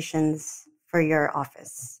presentations for your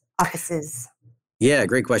offices? Yeah,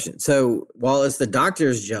 great question. So while it's the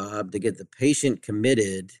doctor's job to get the patient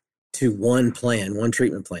committed to one plan, one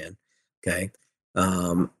treatment plan, okay,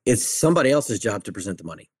 it's somebody else's job to present the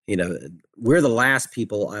money. We're the last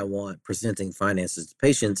people I want presenting finances to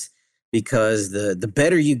patients because the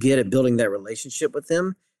better you get at building that relationship with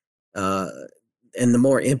them, uh, and the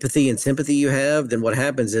more empathy and sympathy you have, then what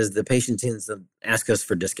happens is the patient tends to ask us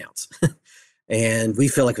for discounts. And we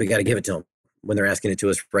feel like we got to give it to them when they're asking it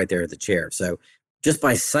to us right there at the chair. So just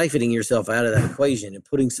by siphoning yourself out of that equation and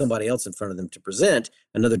putting somebody else in front of them to present,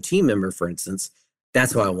 another team member, for instance,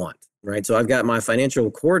 that's what I want, right? So I've got my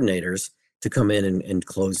financial coordinators to come in and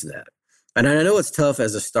close that. And I know it's tough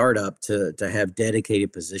as a startup to have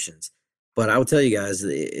dedicated positions, but I will tell you guys,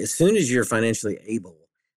 as soon as you're financially able,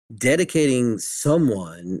 dedicating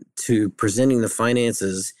someone to presenting the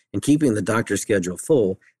finances and keeping the doctor's schedule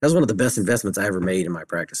full, that's one of the best investments I ever made in my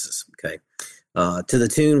practices. Okay. To the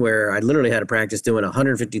tune where I literally had a practice doing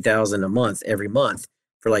 150,000 a month every month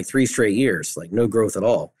for like 3 straight years, like no growth at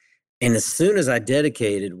all. And as soon as I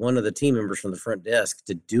dedicated one of the team members from the front desk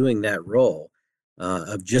to doing that role,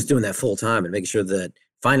 of just doing that full time and making sure that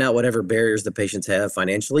find out whatever barriers the patients have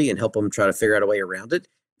financially and help them try to figure out a way around it,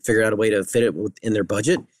 figure out a way to fit it within their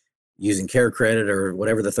budget using care credit or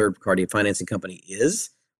whatever the third party financing company is,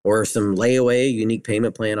 or some layaway unique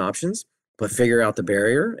payment plan options, but figure out the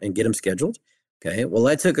barrier and get them scheduled. Okay. Well,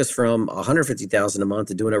 that took us from 150,000 a month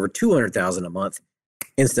to doing over 200,000 a month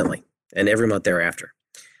instantly and every month thereafter.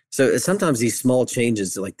 So sometimes these small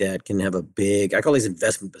changes like that can have a big, I call these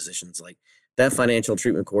investment positions. Like that financial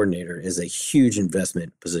treatment coordinator is a huge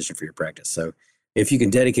investment position for your practice. So if you can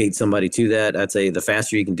dedicate somebody to that, I'd say the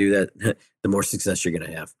faster you can do that, the more success you're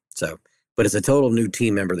going to have. So, but it's a total new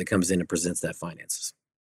team member that comes in and presents that finances.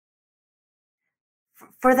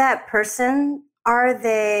 For that person, are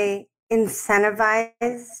they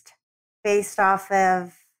incentivized based off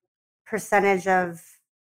of percentage of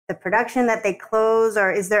the production that they close,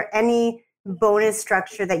 or is there any bonus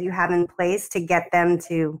structure that you have in place to get them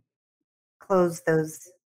to close those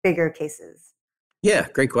bigger cases? Yeah,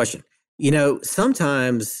 great question.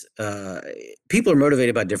 Sometimes people are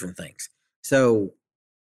motivated by different things. So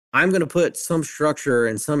I'm going to put some structure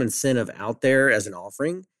and some incentive out there as an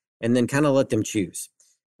offering and then kind of let them choose.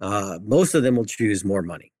 Most of them will choose more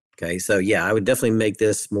money. Okay. So, yeah, I would definitely make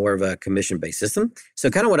this more of a commission based system.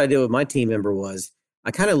 So, kind of what I did with my team member was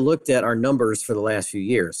I kind of looked at our numbers for the last few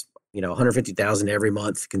years, 150,000 every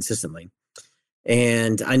month consistently.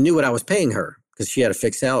 And I knew what I was paying her because she had a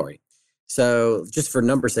fixed salary. So, just for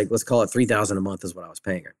numbers' sake, let's call it 3,000 a month is what I was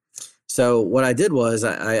paying her. So what I did was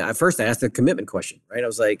I first asked a commitment question, right? I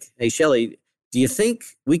was like, hey, Shelly, do you think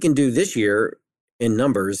we can do this year in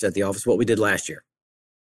numbers at the office what we did last year?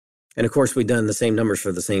 And of course, we've done the same numbers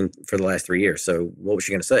for the last 3 years. So what was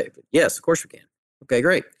she going to say? Yes, of course we can. Okay,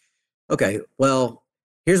 great. Okay, well,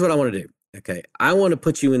 here's what I want to do. Okay, I want to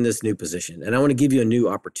put you in this new position and I want to give you a new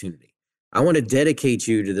opportunity. I want to dedicate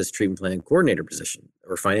you to this treatment plan coordinator position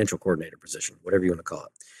or financial coordinator position, whatever you want to call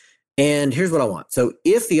it. And here's what I want. So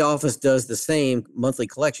if the office does the same monthly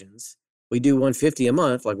collections, we do 150 a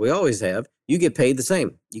month like we always have, you get paid the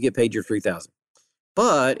same. You get paid your 3,000.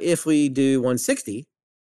 But if we do 160,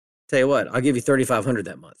 tell you what, I'll give you 3,500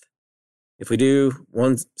 that month. If we do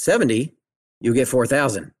 170, you get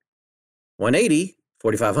 4,000. 180,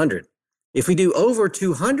 4,500. If we do over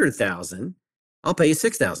 200,000, I'll pay you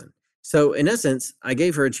 6,000. So in essence, I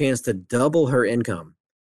gave her a chance to double her income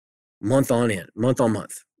month on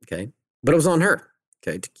month. Okay. But it was on her.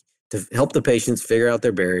 Okay. To help the patients figure out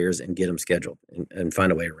their barriers and get them scheduled and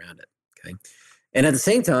find a way around it. Okay. And at the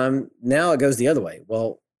same time, now it goes the other way.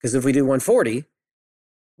 Well, because if we do 140,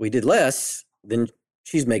 we did less, then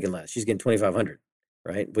she's making less. She's getting 2,500,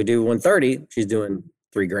 right? If we do 130, she's doing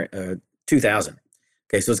 2,000.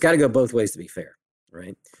 Okay. So it's got to go both ways to be fair.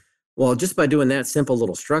 Right. Well, just by doing that simple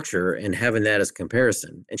little structure and having that as a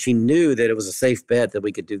comparison, and she knew that it was a safe bet that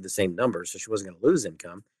we could do the same numbers, so she wasn't going to lose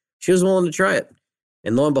income. She was willing to try it.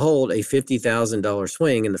 And lo and behold, a $50,000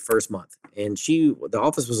 swing in the first month. And the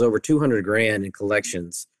office was over 200 grand in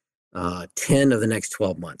collections, 10 of the next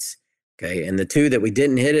 12 months. Okay. And the 2 that we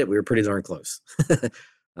didn't hit it, we were pretty darn close.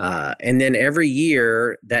 And then every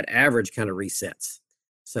year that average kind of resets.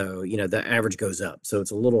 So, the average goes up. So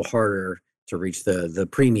it's a little harder to reach the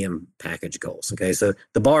premium package goals. Okay. So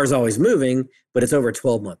the bar is always moving, but it's over a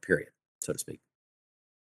 12-month period, so to speak.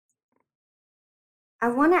 I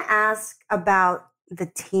want to ask about the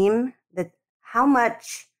team, that how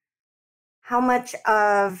much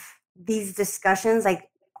of these discussions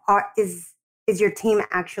is your team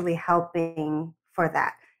actually helping for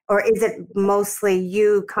that? Or is it mostly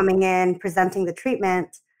you coming in, presenting the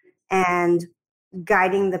treatment and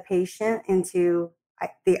guiding the patient into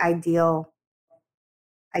the ideal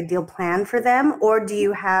plan for them? Or do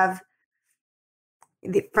you have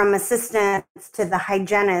from assistants to the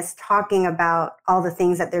hygienist talking about all the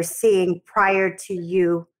things that they're seeing prior to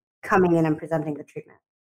you coming in and presenting the treatment?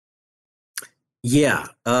 Yeah,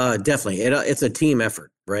 definitely. It's a team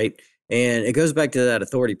effort, right? And it goes back to that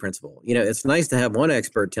authority principle. It's nice to have one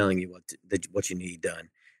expert telling you what you need done,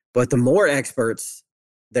 but the more experts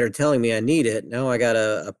that are telling me I need it, now I got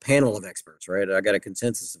a panel of experts, right? I got a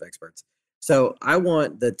consensus of experts. So I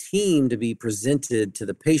want the team to be presented to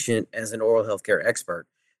the patient as an oral healthcare expert,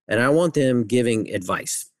 and I want them giving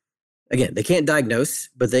advice. Again, they can't diagnose,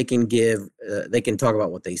 but they can they can talk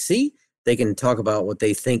about what they see. They can talk about what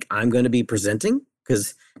they think I'm going to be presenting.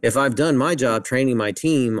 Because if I've done my job training my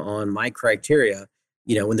team on my criteria,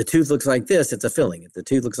 when the tooth looks like this, it's a filling. If the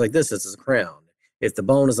tooth looks like this, it's a crown. If the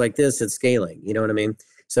bone is like this, it's scaling. You know what I mean?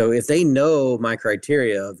 So if they know my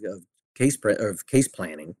criteria of case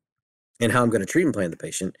planning and how I'm going to treat and plan the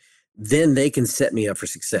patient, then they can set me up for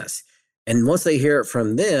success. And once they hear it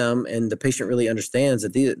from them and the patient really understands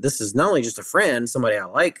that this is not only just a friend, somebody I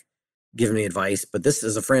like giving me advice, but this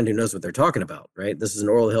is a friend who knows what they're talking about, right? This is an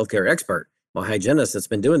oral healthcare expert, my hygienist that's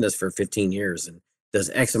been doing this for 15 years and does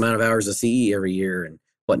X amount of hours of CE every year and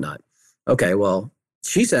whatnot. Okay, well,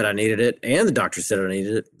 she said I needed it and the doctor said I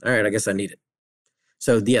needed it. All right, I guess I need it.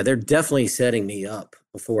 So yeah, they're definitely setting me up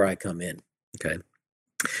before I come in, okay?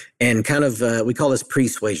 And kind of, we call this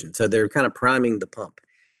persuasion. So they're kind of priming the pump.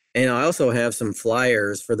 And I also have some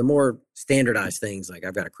flyers for the more standardized things. Like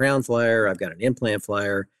I've got a crown flyer, I've got an implant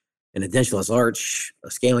flyer, an edentulous arch,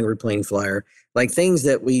 a scaling replaning flyer, like things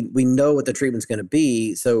that we know what the treatment's going to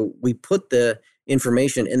be. So we put the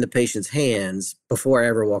information in the patient's hands before I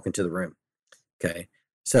ever walk into the room. Okay.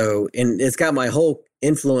 So, and it's got my whole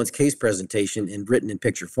influence case presentation written in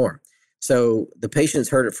picture form. So the patient's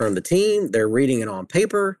heard it from the team, they're reading it on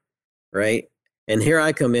paper, right? And here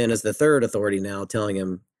I come in as the third authority now, telling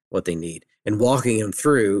them what they need and walking them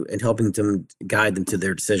through and helping them guide them to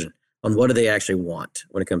their decision on what do they actually want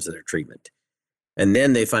when it comes to their treatment. And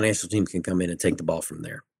then the financial team can come in and take the ball from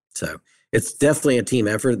there. So it's definitely a team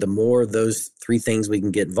effort. The more of those three things we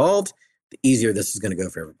can get involved, the easier this is going to go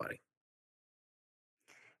for everybody.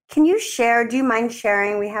 Can you share, do you mind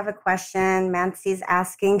sharing? We have a question Mancy's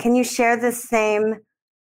asking. Can you share the same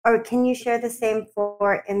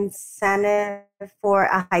for incentive for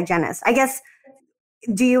a hygienist? I guess,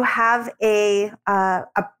 do you have a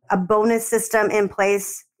bonus system in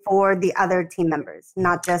place for the other team members,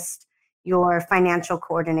 not just your financial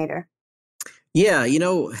coordinator? Yeah,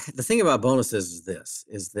 the thing about bonuses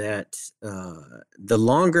is that the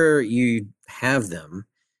longer you have them,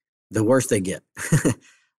 the worse they get.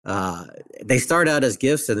 They start out as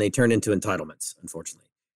gifts and they turn into entitlements, unfortunately.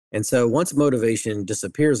 And so once motivation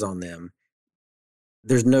disappears on them,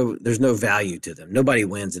 there's no value to them. Nobody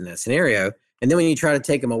wins in that scenario. And then when you try to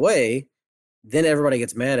take them away, then everybody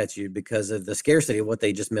gets mad at you because of the scarcity of what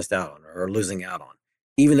they just missed out on or losing out on,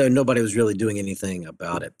 even though nobody was really doing anything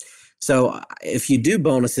about it. So if you do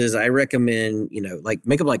bonuses, I recommend, like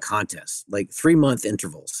make them like contests, like 3-month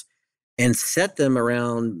intervals, and set them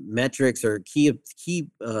around metrics or key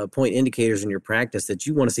point indicators in your practice that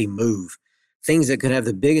you want to see move, things that could have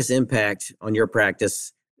the biggest impact on your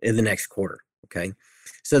practice in the next quarter. Okay.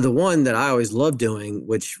 So the one that I always love doing,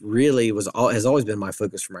 which really has always been my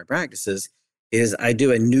focus for my practices, is I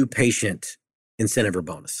do a new patient incentive or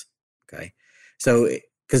bonus. Okay. So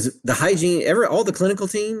because the hygiene, all the clinical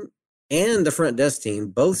team and the front desk team,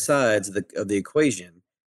 both sides of the equation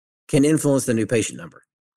can influence the new patient number.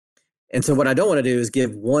 And so what I don't want to do is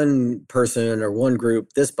give one person or one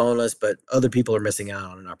group this bonus, but other people are missing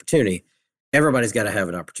out on an opportunity. Everybody's got to have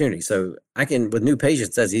an opportunity. So with new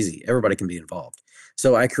patients, that's easy. Everybody can be involved.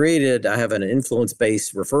 So I have an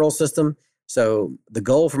influence-based referral system. So the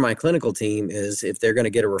goal for my clinical team is, if they're going to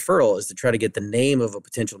get a referral, is to try to get the name of a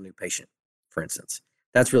potential new patient, for instance.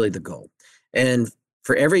 That's really the goal. And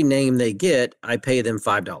for every name they get, I pay them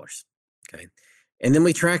 $5. Okay. And then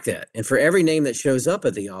we track that. And for every name that shows up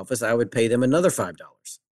at the office, I would pay them another $5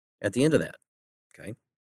 at the end of that. Okay.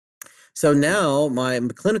 So now my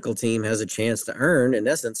clinical team has a chance to earn, in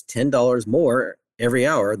essence, $10 more every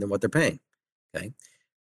hour than what they're paying. Okay.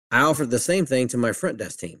 I offered the same thing to my front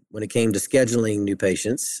desk team when it came to scheduling new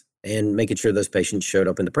patients and making sure those patients showed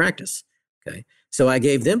up in the practice. Okay. So I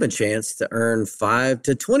gave them a chance to earn $5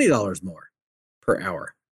 to $20 more per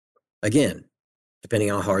hour. Again,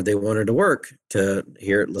 depending on how hard they wanted to work, to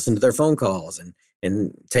listen to their phone calls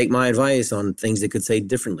and take my advice on things they could say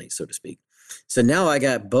differently, so to speak. So now I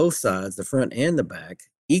got both sides, the front and the back,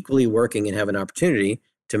 equally working and have an opportunity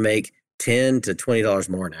to make $10 to $20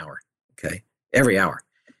 more an hour. Okay. Every hour.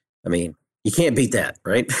 I mean, you can't beat that,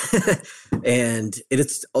 right? And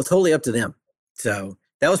it's totally up to them. So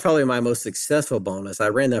that was probably my most successful bonus. I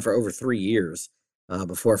ran that for over 3 years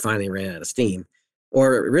before I finally ran out of steam.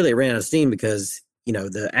 Or really ran out of steam because,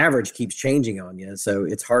 the average keeps changing on you. So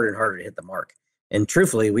it's harder and harder to hit the mark. And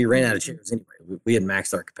truthfully, we ran out of chairs anyway. We had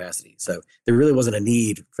maxed our capacity. So there really wasn't a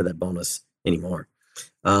need for that bonus anymore.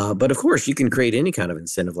 But of course, you can create any kind of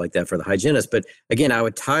incentive like that for the hygienist. But again, I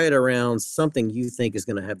would tie it around something you think is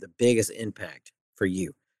going to have the biggest impact for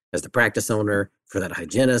you as the practice owner, for that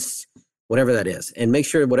hygienist, whatever that is. And make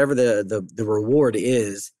sure whatever the reward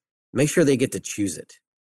is, make sure they get to choose it.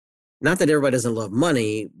 Not that everybody doesn't love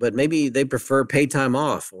money, but maybe they prefer paid time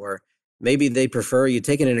off, or maybe they prefer you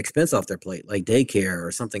taking an expense off their plate, like daycare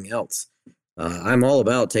or something else. I'm all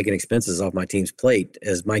about taking expenses off my team's plate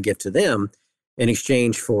as my gift to them in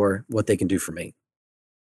exchange for what they can do for me.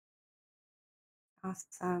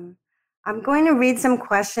 Awesome. I'm going to read some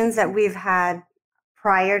questions that we've had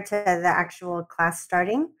prior to the actual class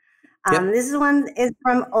starting. Yep. This one is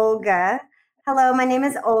from Olga. Hello, my name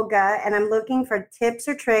is Olga, and I'm looking for tips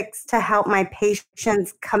or tricks to help my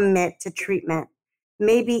patients commit to treatment.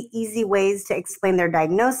 Maybe easy ways to explain their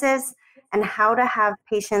diagnosis and how to have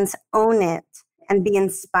patients own it and be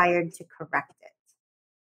inspired to correct it.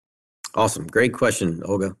 Awesome. Great question,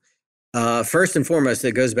 Olga. First and foremost,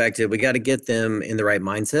 it goes back to we got to get them in the right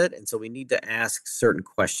mindset. And so we need to ask certain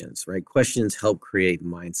questions, right? Questions help create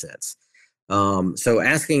mindsets. So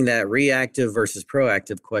asking that reactive versus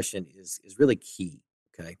proactive question is really key,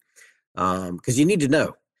 okay? Because you need to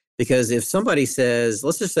know. Because if somebody says,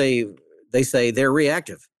 let's just say they say they're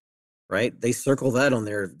reactive, right? They circle that on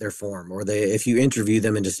their form. Or if you interview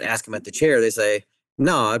them and just ask them at the chair, they say,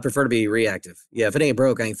 no, I prefer to be reactive. Yeah, if it ain't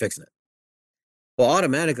broke, I ain't fixing it. Well,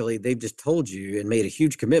 automatically, they've just told you and made a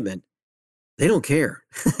huge commitment. They don't care,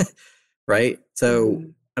 right? So,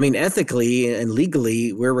 I mean, ethically and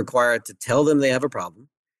legally, we're required to tell them they have a problem.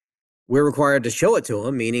 We're required to show it to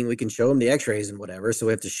them, meaning we can show them the x-rays and whatever. So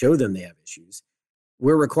we have to show them they have issues.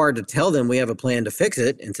 We're required to tell them we have a plan to fix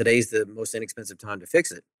it. And today's the most inexpensive time to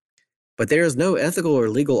fix it. But there is no ethical or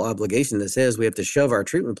legal obligation that says we have to shove our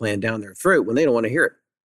treatment plan down their throat when they don't want to hear it.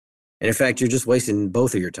 And in fact, you're just wasting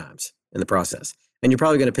both of your times in the process. And you're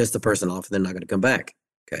probably going to piss the person off and they're not going to come back.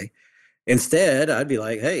 Okay. Instead, I'd be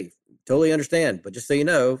like, hey, totally understand. But just so you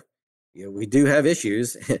know, we do have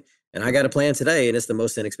issues and I got a plan today and it's the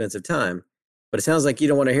most inexpensive time. But it sounds like you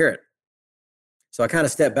don't want to hear it. So I kind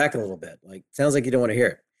of step back a little bit. Like, sounds like you don't want to hear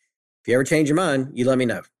it. If you ever change your mind, you let me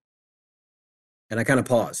know. And I kind of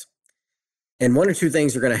pause. And one or two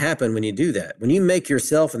things are going to happen when you do that. When you make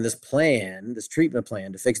yourself in this plan, this treatment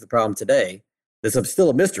plan to fix the problem today, that's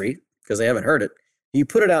still a mystery because they haven't heard it. You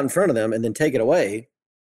put it out in front of them and then take it away.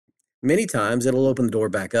 Many times it'll open the door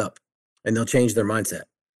back up and they'll change their mindset.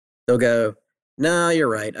 They'll go, no, you're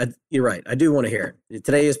right. You're right. I do want to hear it.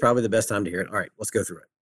 Today is probably the best time to hear it. All right, let's go through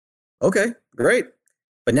it. Okay, great.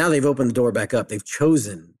 But now they've opened the door back up. They've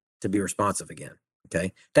chosen to be responsive again.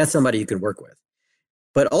 Okay. That's somebody you can work with.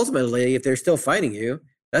 But ultimately, if they're still fighting you,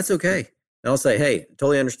 that's okay. And I'll say, hey,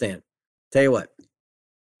 totally understand. Tell you what,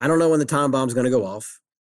 I don't know when the time bomb's going to go off.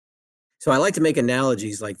 So I like to make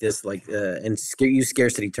analogies like this, and use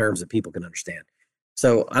scarcity terms that people can understand.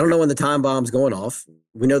 So I don't know when the time bomb's going off.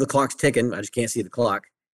 We know the clock's ticking. I just can't see the clock.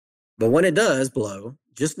 But when it does blow,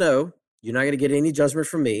 just know you're not going to get any judgment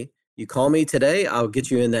from me. You call me today, I'll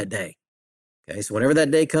get you in that day. Okay. So whenever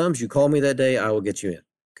that day comes, you call me that day, I will get you in.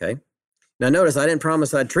 Okay. Now notice I didn't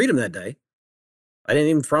promise I'd treat them that day. I didn't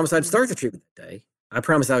even promise I'd start the treatment that day. I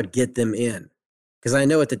promised I would get them in because I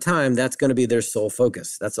know at the time that's going to be their sole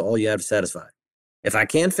focus. That's all you have to satisfy. If I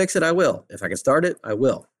can fix it, I will. If I can start it, I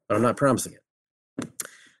will. But I'm not promising it.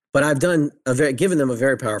 But I've given them a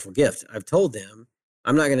very powerful gift. I've told them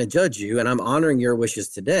I'm not going to judge you and I'm honoring your wishes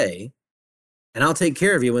today and I'll take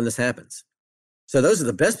care of you when this happens. So those are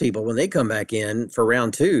the best people when they come back in for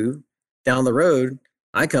round 2 down the road.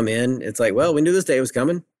 I come in, it's like, well, we knew this day was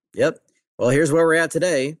coming. Yep. Well, here's where we're at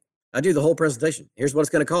today. I do the whole presentation. Here's what it's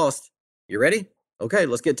going to cost. You ready? Okay,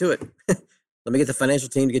 let's get to it. Let me get the financial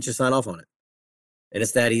team to get you to sign off on it. And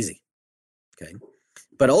it's that easy. Okay.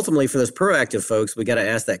 But ultimately for those proactive folks, we got to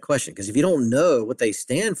ask that question because if you don't know what they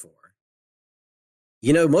stand for,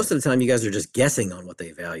 most of the time you guys are just guessing on what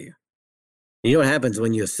they value. You know what happens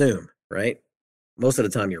when you assume, right? Most of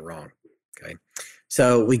the time you're wrong. Okay.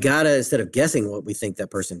 So we got to, instead of guessing what we think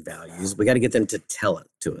that person values, we got to get them to tell it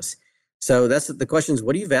to us. So that's the question is,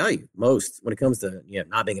 what do you value most when it comes to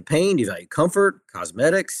not being in pain? Do you value comfort,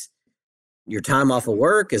 cosmetics, your time off of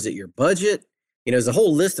work? Is it your budget? there's a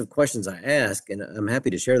whole list of questions I ask, and I'm happy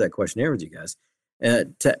to share that questionnaire with you guys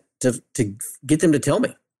to get them to tell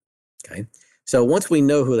me. Okay. So once we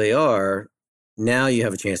know who they are, now you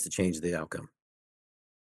have a chance to change the outcome.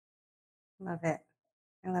 Love it.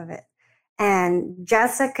 I love it. And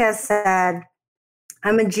Jessica said,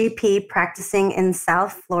 I'm a GP practicing in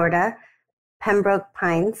South Florida, Pembroke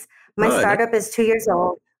Pines. My startup is 2 years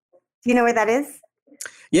old. Do you know where that is?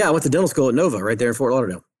 Yeah, I went to dental school at Nova right there in Fort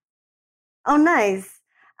Lauderdale. Oh, nice.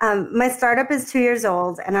 My startup is 2 years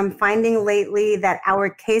old, and I'm finding lately that our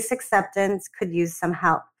case acceptance could use some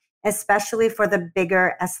help, especially for the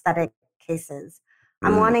bigger aesthetic cases.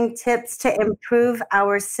 I'm wanting tips to improve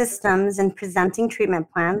our systems in presenting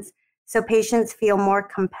treatment plans so patients feel more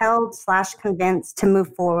compelled / convinced to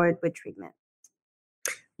move forward with treatment.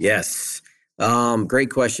 Yes. Great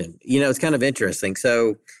question. It's kind of interesting.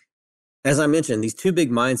 So as I mentioned, these two big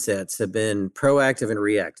mindsets have been proactive and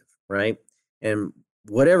reactive, right? And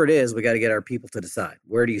whatever it is, we got to get our people to decide,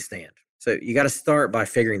 where do you stand? So you got to start by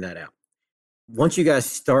figuring that out. Once you guys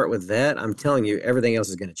start with that, I'm telling you, everything else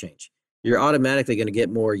is going to change. You're automatically going to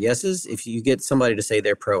get more yeses if you get somebody to say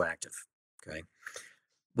they're proactive, okay,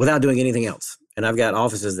 without doing anything else. And I've got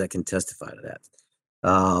offices that can testify to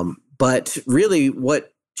that. But really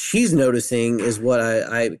what she's noticing is what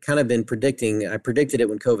I kind of been predicting. I predicted it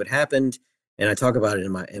when COVID happened, and I talk about it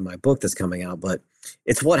in my book that's coming out. But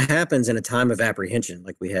it's what happens in a time of apprehension,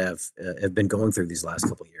 like we have been going through these last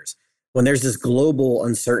couple of years, when there's this global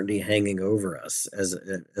uncertainty hanging over us as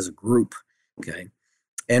a group. Okay.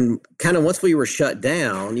 And kind of once we were shut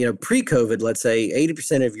down, pre-COVID, let's say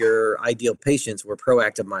 80% of your ideal patients were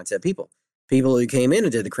proactive mindset people who came in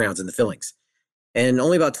and did the crowns and the fillings. And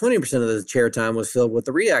only about 20% of the chair time was filled with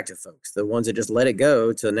the reactive folks, the ones that just let it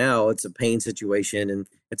go to now it's a pain situation and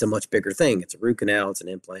it's a much bigger thing. It's a root canal, it's an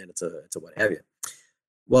implant, it's a what have you.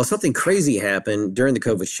 Well, something crazy happened during the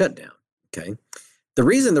COVID shutdown. Okay. The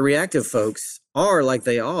reason the reactive folks are like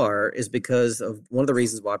they are is because of one of the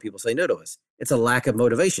reasons why people say no to us. It's a lack of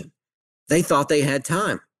motivation. They thought they had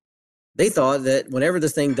time. They thought that whenever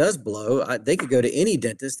this thing does blow, they could go to any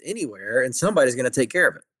dentist anywhere and somebody's going to take care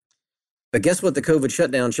of it. But guess what the COVID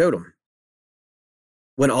shutdown showed them?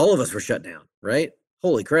 When all of us were shut down, right?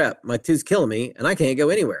 Holy crap, my tooth's killing me and I can't go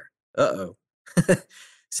anywhere. Uh-oh.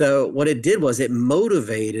 So what it did was it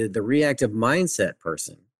motivated the reactive mindset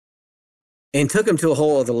person and took them to a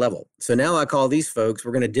whole other level. So now I call these folks,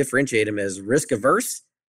 we're going to differentiate them as risk averse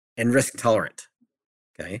and risk tolerant.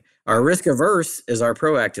 Okay. Our risk averse is our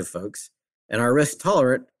proactive folks, and our risk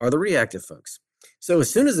tolerant are the reactive folks. So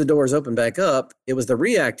as soon as the doors opened back up, it was the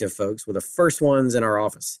reactive folks were the first ones in our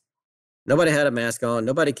office. Nobody had a mask on.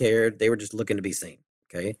 Nobody cared. They were just looking to be seen.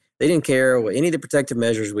 Okay. They didn't care what any of the protective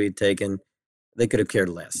measures we had taken. They could have cared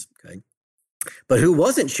less. Okay. But who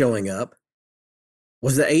wasn't showing up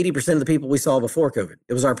was the 80% of the people we saw before COVID.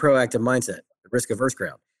 It was our proactive mindset, the risk averse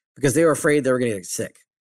crowd, because they were afraid they were going to get sick.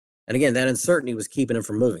 And again, that uncertainty was keeping them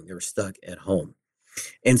from moving. They were stuck at home.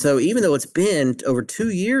 And so even though it's been over 2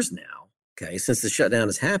 years now, okay, since the shutdown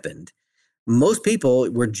has happened, most people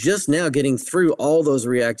were just now getting through all those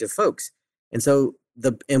reactive folks. And so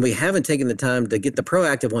we haven't taken the time to get the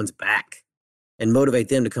proactive ones back and motivate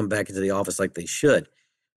them to come back into the office like they should.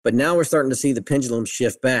 But now we're starting to see the pendulum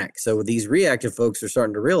shift back. So these reactive folks are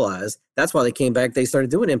starting to realize that's why they came back. They started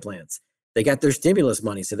doing implants. They got their stimulus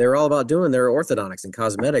money. So they're all about doing their orthodontics and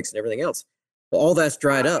cosmetics and everything else. Well, all that's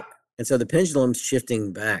dried up. And so the pendulum's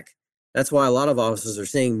shifting back. That's why a lot of offices are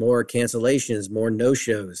seeing more cancellations, more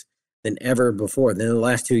no-shows than ever before, than in the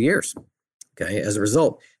last 2 years. Okay, as a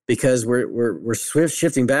result, because we're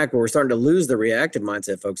shifting back where we're starting to lose the reactive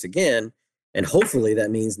mindset folks again. And hopefully that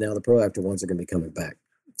means now the proactive ones are going to be coming back.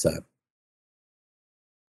 So.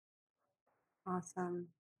 Awesome.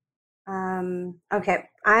 Okay,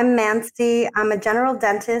 I'm Nancy. I'm a general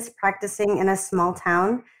dentist practicing in a small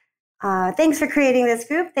town. Thanks for creating this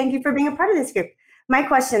group. Thank you for being a part of this group. My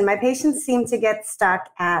question, my patients seem to get stuck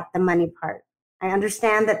at the money part. I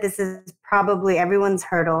understand that this is probably everyone's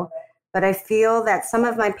hurdle, but I feel that some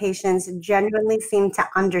of my patients genuinely seem to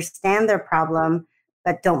understand their problem,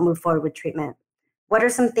 but don't move forward with treatment. What are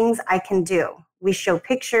some things I can do? We show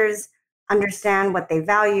pictures, understand what they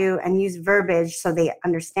value, and use verbiage so they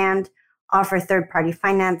understand, offer third-party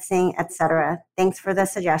financing, etc. Thanks for the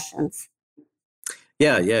suggestions.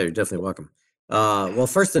 Yeah, you're definitely welcome. Well,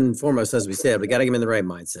 first and foremost, as we said, we got to get them in the right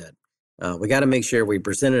mindset. We got to make sure we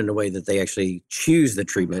present it in a way that they actually choose the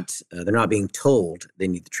treatment. They're not being told they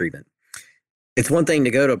need the treatment. It's one thing to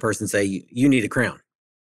go to a person and say, you need a crown,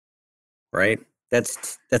 right?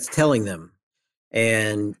 That's telling them.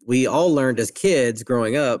 And we all learned as kids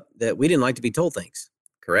growing up that we didn't like to be told things,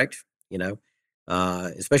 correct?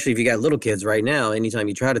 Especially if you got little kids right now. Anytime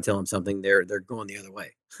you try to tell them something, they're going the other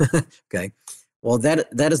way. Okay. Well, that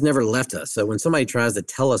has never left us. So when somebody tries to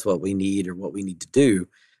tell us what we need or what we need to do,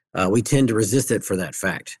 we tend to resist it for that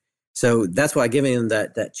fact. So that's why giving them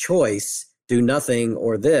that choice, do nothing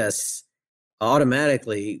or this,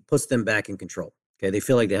 automatically puts them back in control. Okay. They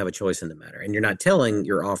feel like they have a choice in the matter. And you're not telling,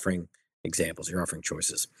 you're offering examples, you're offering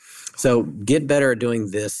choices. So get better at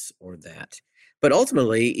doing this or that. But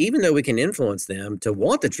ultimately, even though we can influence them to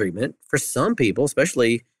want the treatment, for some people,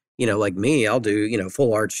 especially, like me, I'll do,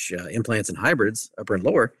 full arch implants and hybrids, upper and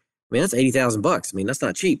lower. I mean, that's $80,000. I mean, that's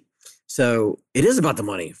not cheap. So it is about the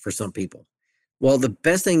money for some people. Well, the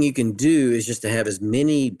best thing you can do is just to have as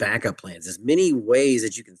many backup plans, as many ways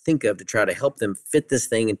that you can think of to try to help them fit this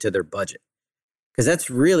thing into their budget. Because that's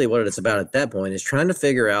really what it's about at that point, is trying to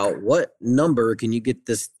figure out what number can you get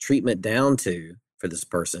this treatment down to for this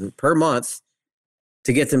person per month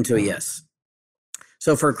to get them to a yes.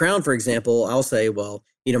 So for a crown, for example, I'll say, well,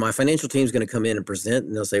 my financial team is going to come in and present,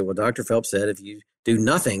 and they'll say, well, Dr. Phelps said if you do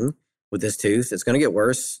nothing with this tooth, it's going to get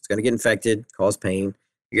worse. It's going to get infected, cause pain.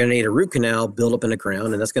 You're going to need a root canal, build up in a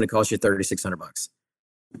crown, and that's going to cost you $3,600.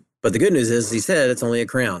 But the good news is, he said it's only a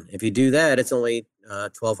crown. If you do that, it's only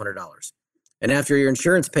 $1,200. And after your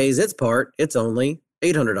insurance pays its part, it's only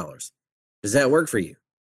 $800. Does that work for you?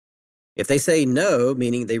 If they say no,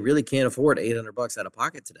 meaning they really can't afford $800 out of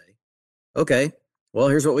pocket today, okay, well,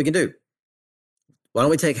 here's what we can do. Why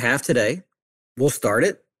don't we take half today? We'll start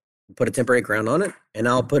it, put a temporary crown on it, and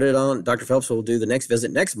I'll put it on. Dr. Phelps will do the next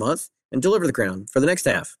visit next month and deliver the crown for the next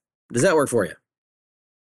half. Does that work for you?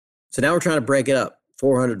 So now we're trying to break it up,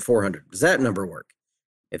 400, 400. Does that number work?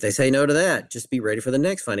 If they say no to that, just be ready for the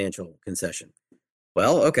next financial concession.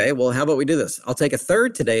 Well, okay, well, how about we do this? I'll take a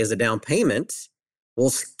third today as a down payment. We'll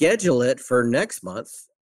schedule it for next month.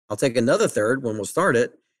 I'll take another third when we'll start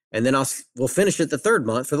it, and then we'll finish it the third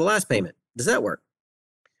month for the last payment. Does that work?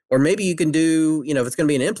 Or maybe you can do, if it's going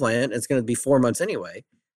to be an implant, it's going to be 4 months anyway.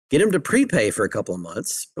 Get them to prepay for a couple of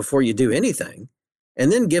months before you do anything,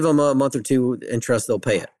 and then give them a month or two and trust they'll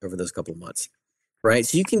pay it over those couple of months, right?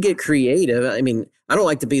 So you can get creative. I mean, I don't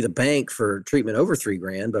like to be the bank for treatment over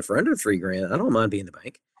 $3,000, but for under $3,000, I don't mind being the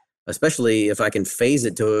bank, especially if I can phase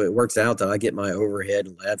it till it works out that I get my overhead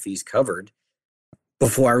and lab fees covered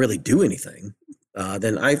before I really do anything.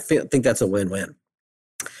 Then I think that's a win-win.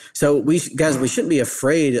 So we shouldn't be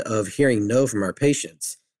afraid of hearing no from our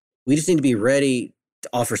patients. We just need to be ready to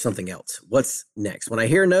offer something else. What's next? When I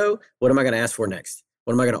hear no, what am I going to ask for next?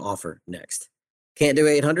 What am I going to offer next? Can't do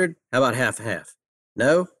 800? How about half?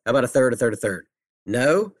 No? How about a third?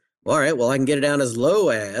 No? Well, all right, well, I can get it down as low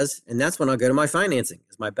as, and that's when I'll go to my financing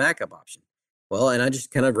as my backup option. Well, and I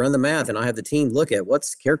just kind of run the math, and I have the team look at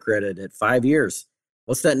what's care credit at 5 years.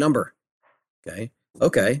 What's that number? Okay.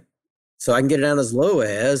 So I can get it down as low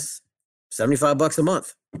as $75 a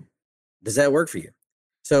month. Does that work for you?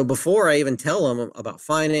 So before I even tell them about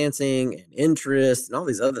financing and interest and all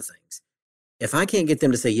these other things, if I can't get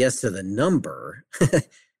them to say yes to the number,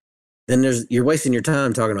 then you're wasting your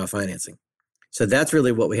time talking about financing. So that's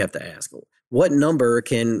really what we have to ask. What number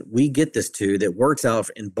can we get this to that works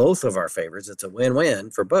out in both of our favors? It's a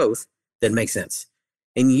win-win for both that makes sense.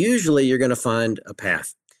 And usually you're going to find a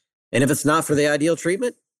path. And if it's not for the ideal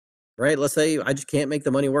treatment, right? Let's say I just can't make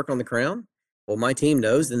the money work on the crown. Well, my team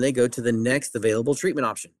knows, then they go to the next available treatment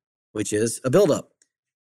option, which is a buildup.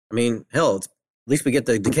 I mean, hell, at least we get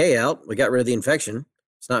the decay out. We got rid of the infection.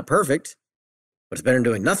 It's not perfect, but it's better than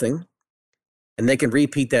doing nothing. And they can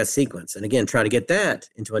repeat that sequence. And again, try to get that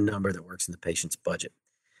into a number that works in the patient's budget.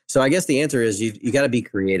 So I guess the answer is you got to be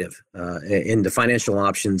creative in the financial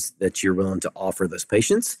options that you're willing to offer those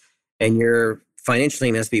patients. And your financial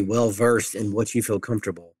team has to be well-versed in what you feel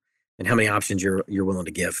comfortable and how many options you're willing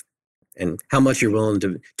to give and how much you're willing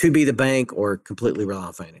to be the bank or completely rely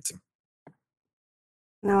on financing.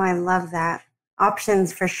 No, I love that.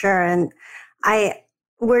 Options for sure. And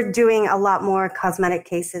we're doing a lot more cosmetic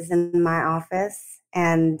cases in my office.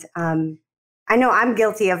 And I know I'm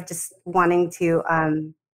guilty of just wanting to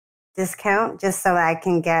discount just so I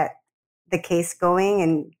can get the case going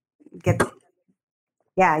and get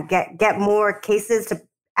more cases to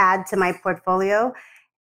add to my portfolio.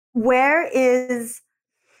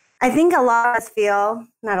 I think a lot of us feel,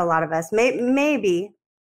 not a lot of us, maybe,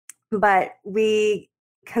 but we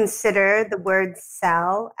consider the word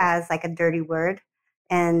sell as like a dirty word,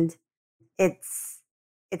 and it's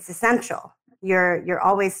essential. You're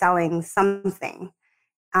always selling something.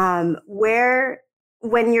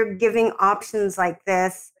 When you're giving options like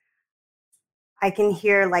this, I can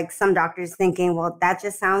hear like some doctors thinking, well, that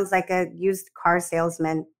just sounds like a used car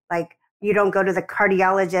salesman. Like, you don't go to the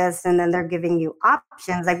cardiologist and then they're giving you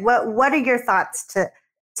options. Like what are your thoughts to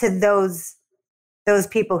those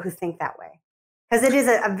people who think that way? Because it is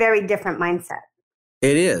a very different mindset.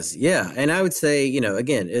 It is, yeah. And I would say,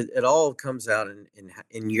 again, it all comes out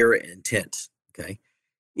in your intent. Okay.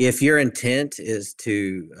 If your intent is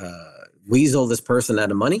to weasel this person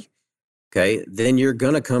out of money, okay, then you're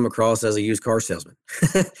going to come across as a used car salesman.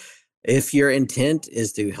 If your intent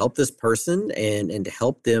is to help this person and to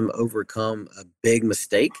help them overcome a big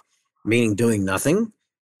mistake, meaning doing nothing,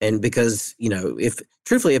 and because, if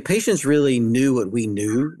truthfully, if patients really knew what we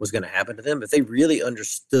knew was going to happen to them, if they really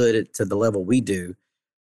understood it to the level we do,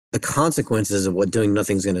 the consequences of what doing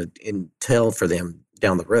nothing is going to entail for them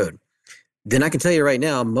down the road, then I can tell you right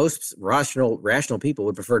now, most rational people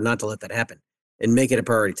would prefer not to let that happen and make it a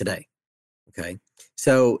priority today. Okay.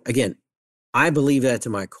 So again, I believe that to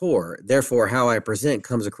my core. Therefore, how I present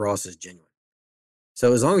comes across as genuine.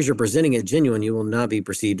 So as long as you're presenting it genuine, you will not be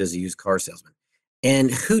perceived as a used car salesman.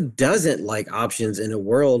 And who doesn't like options in a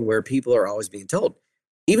world where people are always being told?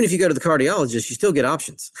 Even if you go to the cardiologist, you still get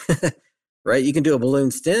options, right? You can do a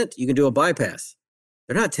balloon stent, you can do a bypass.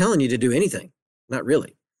 They're not telling you to do anything, not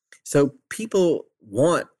really. So people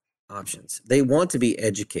want options. They want to be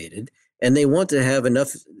educated, and they want to have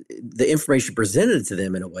enough, the information presented to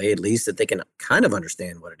them in a way, at least, that they can kind of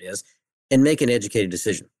understand what it is and make an educated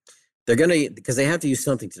decision. They're going to, because they have to use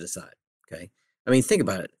something to decide. Okay. I mean, think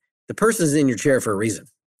about it. The person's in your chair for a reason.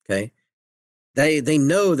 Okay. They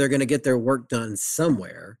know they're going to get their work done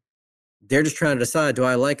somewhere. They're just trying to decide, do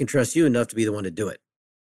I like and trust you enough to be the one to do it?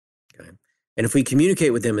 Okay. And if we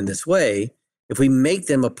communicate with them in this way, if we make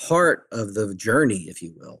them a part of the journey, if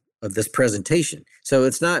you will, of this presentation. So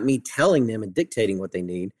it's not me telling them and dictating what they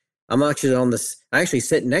need. I'm actually I actually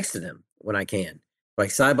sit next to them when I can,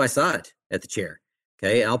 like side by side at the chair.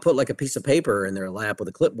 Okay. I'll put like a piece of paper in their lap with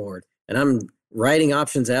a clipboard, and I'm writing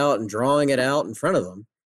options out and drawing it out in front of them.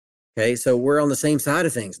 Okay. So we're on the same side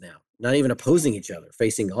of things now, not even opposing each other,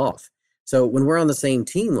 facing off. So when we're on the same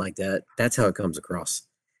team like that, that's how it comes across.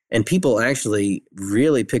 And people actually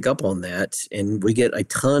really pick up on that. And we get a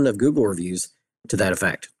ton of Google reviews to that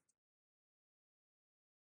effect.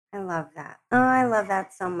 I love that. Oh, I love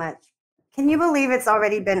that so much. Can you believe it's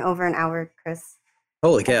already been over an hour, Chris?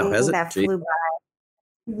 Holy cow, has it? That flew by.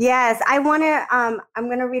 Yes, I'm going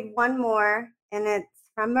to read one more, and it's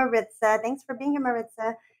from Maritza. Thanks for being here,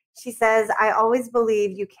 Maritza. She says, I always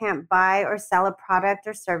believe you can't buy or sell a product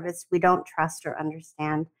or service we don't trust or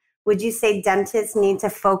understand. Would you say dentists need to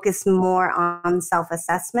focus more on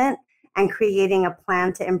self-assessment and creating a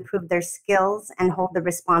plan to improve their skills and hold the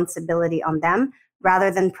responsibility on them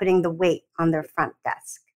rather than putting the weight on their front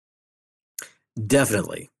desk?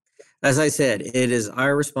 Definitely. As I said, it is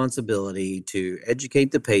our responsibility to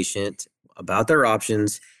educate the patient about their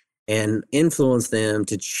options and influence them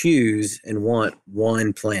to choose and want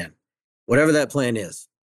one plan, whatever that plan is.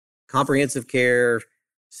 Comprehensive care,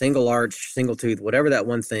 single arch, single tooth, whatever that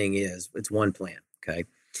one thing is, it's one plan. Okay.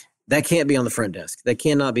 That can't be on the front desk. That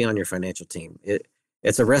cannot be on your financial team.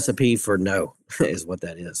 It's a recipe for no, is what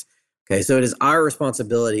that is. Okay. So it is our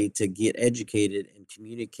responsibility to get educated and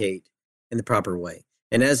communicate in the proper way.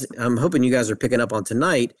 And as I'm hoping you guys are picking up on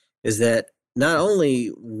tonight, is that not only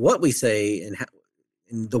what we say and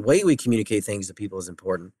the way we communicate things to people is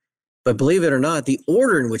important, but believe it or not, the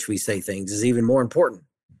order in which we say things is even more important.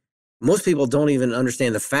 Most people don't even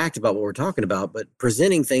understand the fact about what we're talking about, but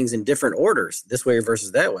presenting things in different orders, this way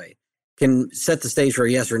versus that way, can set the stage for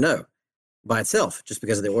a yes or no by itself, just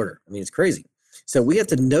because of the order. I mean, it's crazy. So we have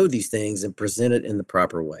to know these things and present it in the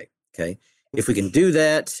proper way. Okay. If we can do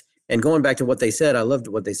that, and going back to what they said, I loved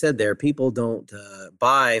what they said there. People don't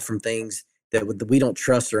buy from things that we don't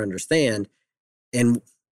trust or understand. And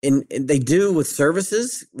they do with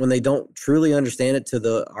services when they don't truly understand it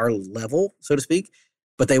to our level, so to speak,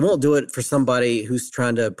 but they won't do it for somebody who's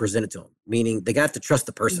trying to present it to them, meaning they got to trust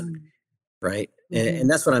the person, right? And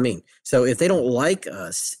that's what I mean. So if they don't like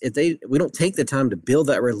us, we don't take the time to build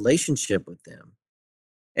that relationship with them.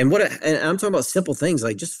 And I'm talking about simple things,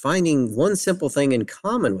 like just finding one simple thing in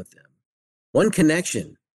common with them, one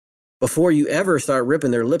connection before you ever start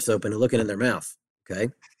ripping their lips open and looking in their mouth, okay,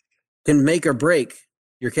 can make or break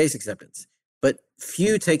your case acceptance. But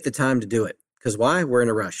few take the time to do it. Because why? We're in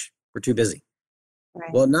a rush. We're too busy.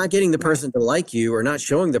 Right. Well, not getting the person to like you or not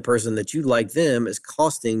showing the person that you like them is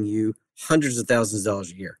costing you hundreds of thousands of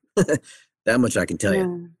dollars a year. That much I can tell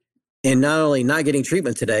you. And not only not getting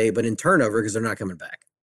treatment today, but in turnover because they're not coming back.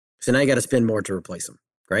 So now you got to spend more to replace them,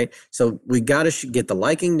 right? So we got to get the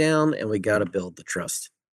liking down and we got to build the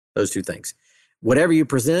trust. Those two things. Whatever you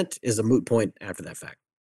present is a moot point after that fact.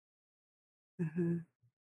 Mm-hmm.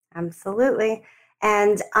 Absolutely.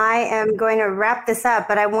 And I am going to wrap this up,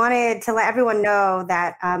 but I wanted to let everyone know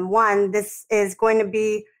that one, this is going to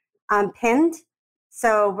be pinned.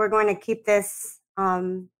 So we're going to keep this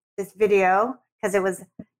this video because it was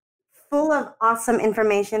full of awesome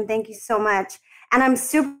information. Thank you so much. And I'm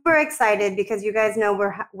super excited because you guys know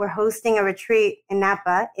we're hosting a retreat in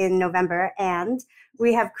Napa in November, and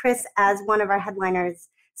we have Chris as one of our headliners.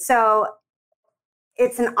 So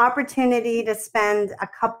it's an opportunity to spend a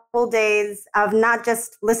couple days of not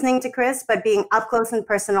just listening to Chris, but being up close and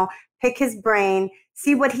personal, pick his brain,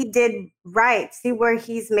 see what he did right, see where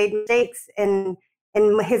he's made mistakes in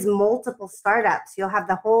his multiple startups. You'll have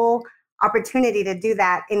the whole opportunity to do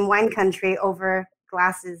that in wine country over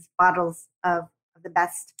glasses, bottles of the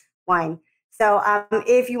best wine. So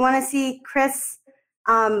if you want to see Chris,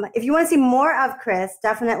 if you want to see more of Chris,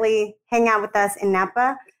 definitely hang out with us in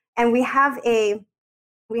Napa. And we have a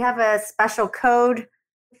special code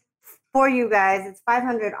for you guys. It's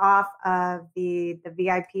 $500 off of the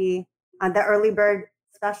VIP, the early bird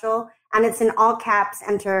special, and it's in all caps.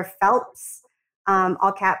 Enter Phelps,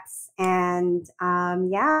 all caps, and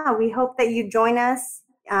yeah, we hope that you join us.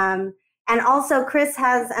 And also, Chris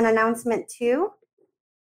has an announcement too.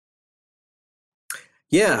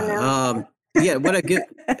 Yeah, yeah. What I get,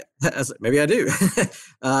 maybe I do.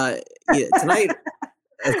 Yeah, tonight.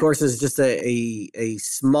 Of course, is just a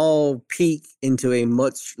small peek into a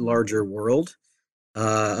much larger world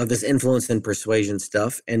of this influence and persuasion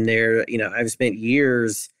stuff. And there, I've spent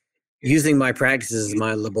years using my practices as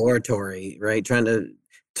my laboratory, right? Trying to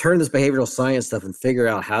turn this behavioral science stuff and figure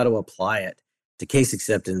out how to apply it to case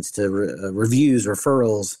acceptance, to reviews,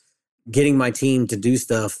 referrals, getting my team to do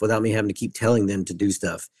stuff without me having to keep telling them to do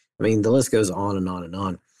stuff. I mean, the list goes on and on and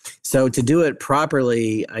on. So to do it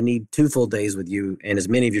properly, I need 2 full days with you and as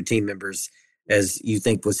many of your team members as you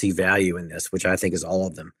think will see value in this, which I think is all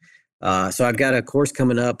of them. So I've got a course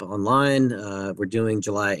coming up online. We're doing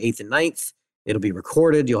July 8th and 9th. It'll be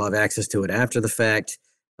recorded. You'll have access to it after the fact.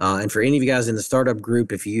 And for any of you guys in the startup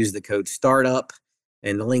group, if you use the code STARTUP,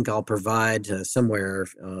 and the link I'll provide somewhere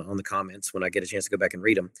on the comments when I get a chance to go back and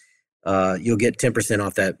read them, you'll get 10%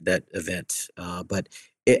 off that event. But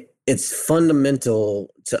it's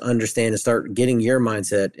fundamental to understand and start getting your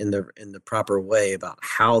mindset in the proper way about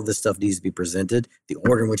how this stuff needs to be presented, the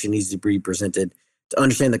order in which it needs to be presented, to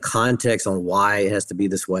understand the context on why it has to be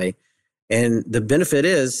this way. And the benefit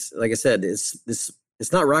is, like I said, it's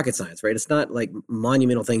not rocket science, right? It's not like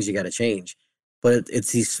monumental things you got to change, but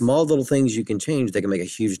it's these small little things you can change that can make a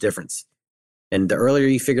huge difference. And the earlier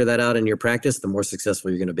you figure that out in your practice, the more successful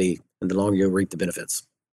you're going to be, and the longer you'll reap the benefits.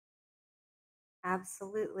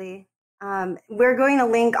 Absolutely. We're going to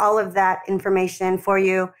link all of that information for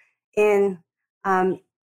you in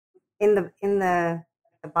the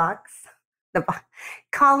box.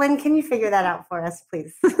 Colin, can you figure that out for us,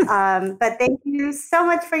 please? But thank you so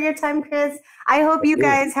much for your time, Chris. I hope you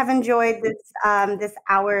guys have enjoyed this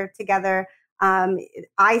hour together.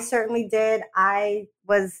 I certainly did. I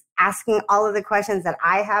was asking all of the questions that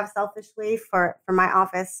I have selfishly for my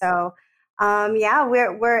office. So yeah,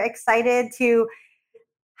 we're excited to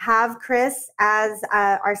have Chris as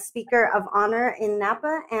our speaker of honor in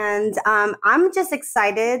Napa. And I'm just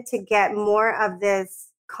excited to get more of this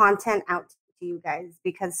content out to you guys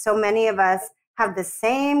because so many of us have the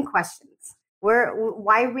same questions.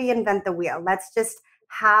 Why reinvent the wheel? Let's just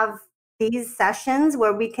have these sessions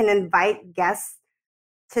where we can invite guests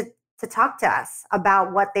to talk to us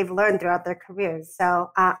about what they've learned throughout their careers. So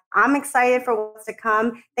I'm excited for what's to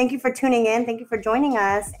come. Thank you for tuning in. Thank you for joining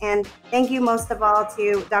us. And thank you most of all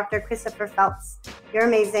to Dr. Christopher Phelps. You're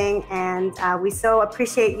amazing. And we so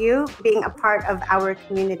appreciate you being a part of our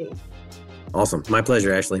community. Awesome. My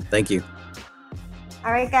pleasure, Ashley. Thank you.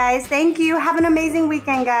 All right, guys. Thank you. Have an amazing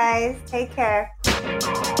weekend, guys. Take care.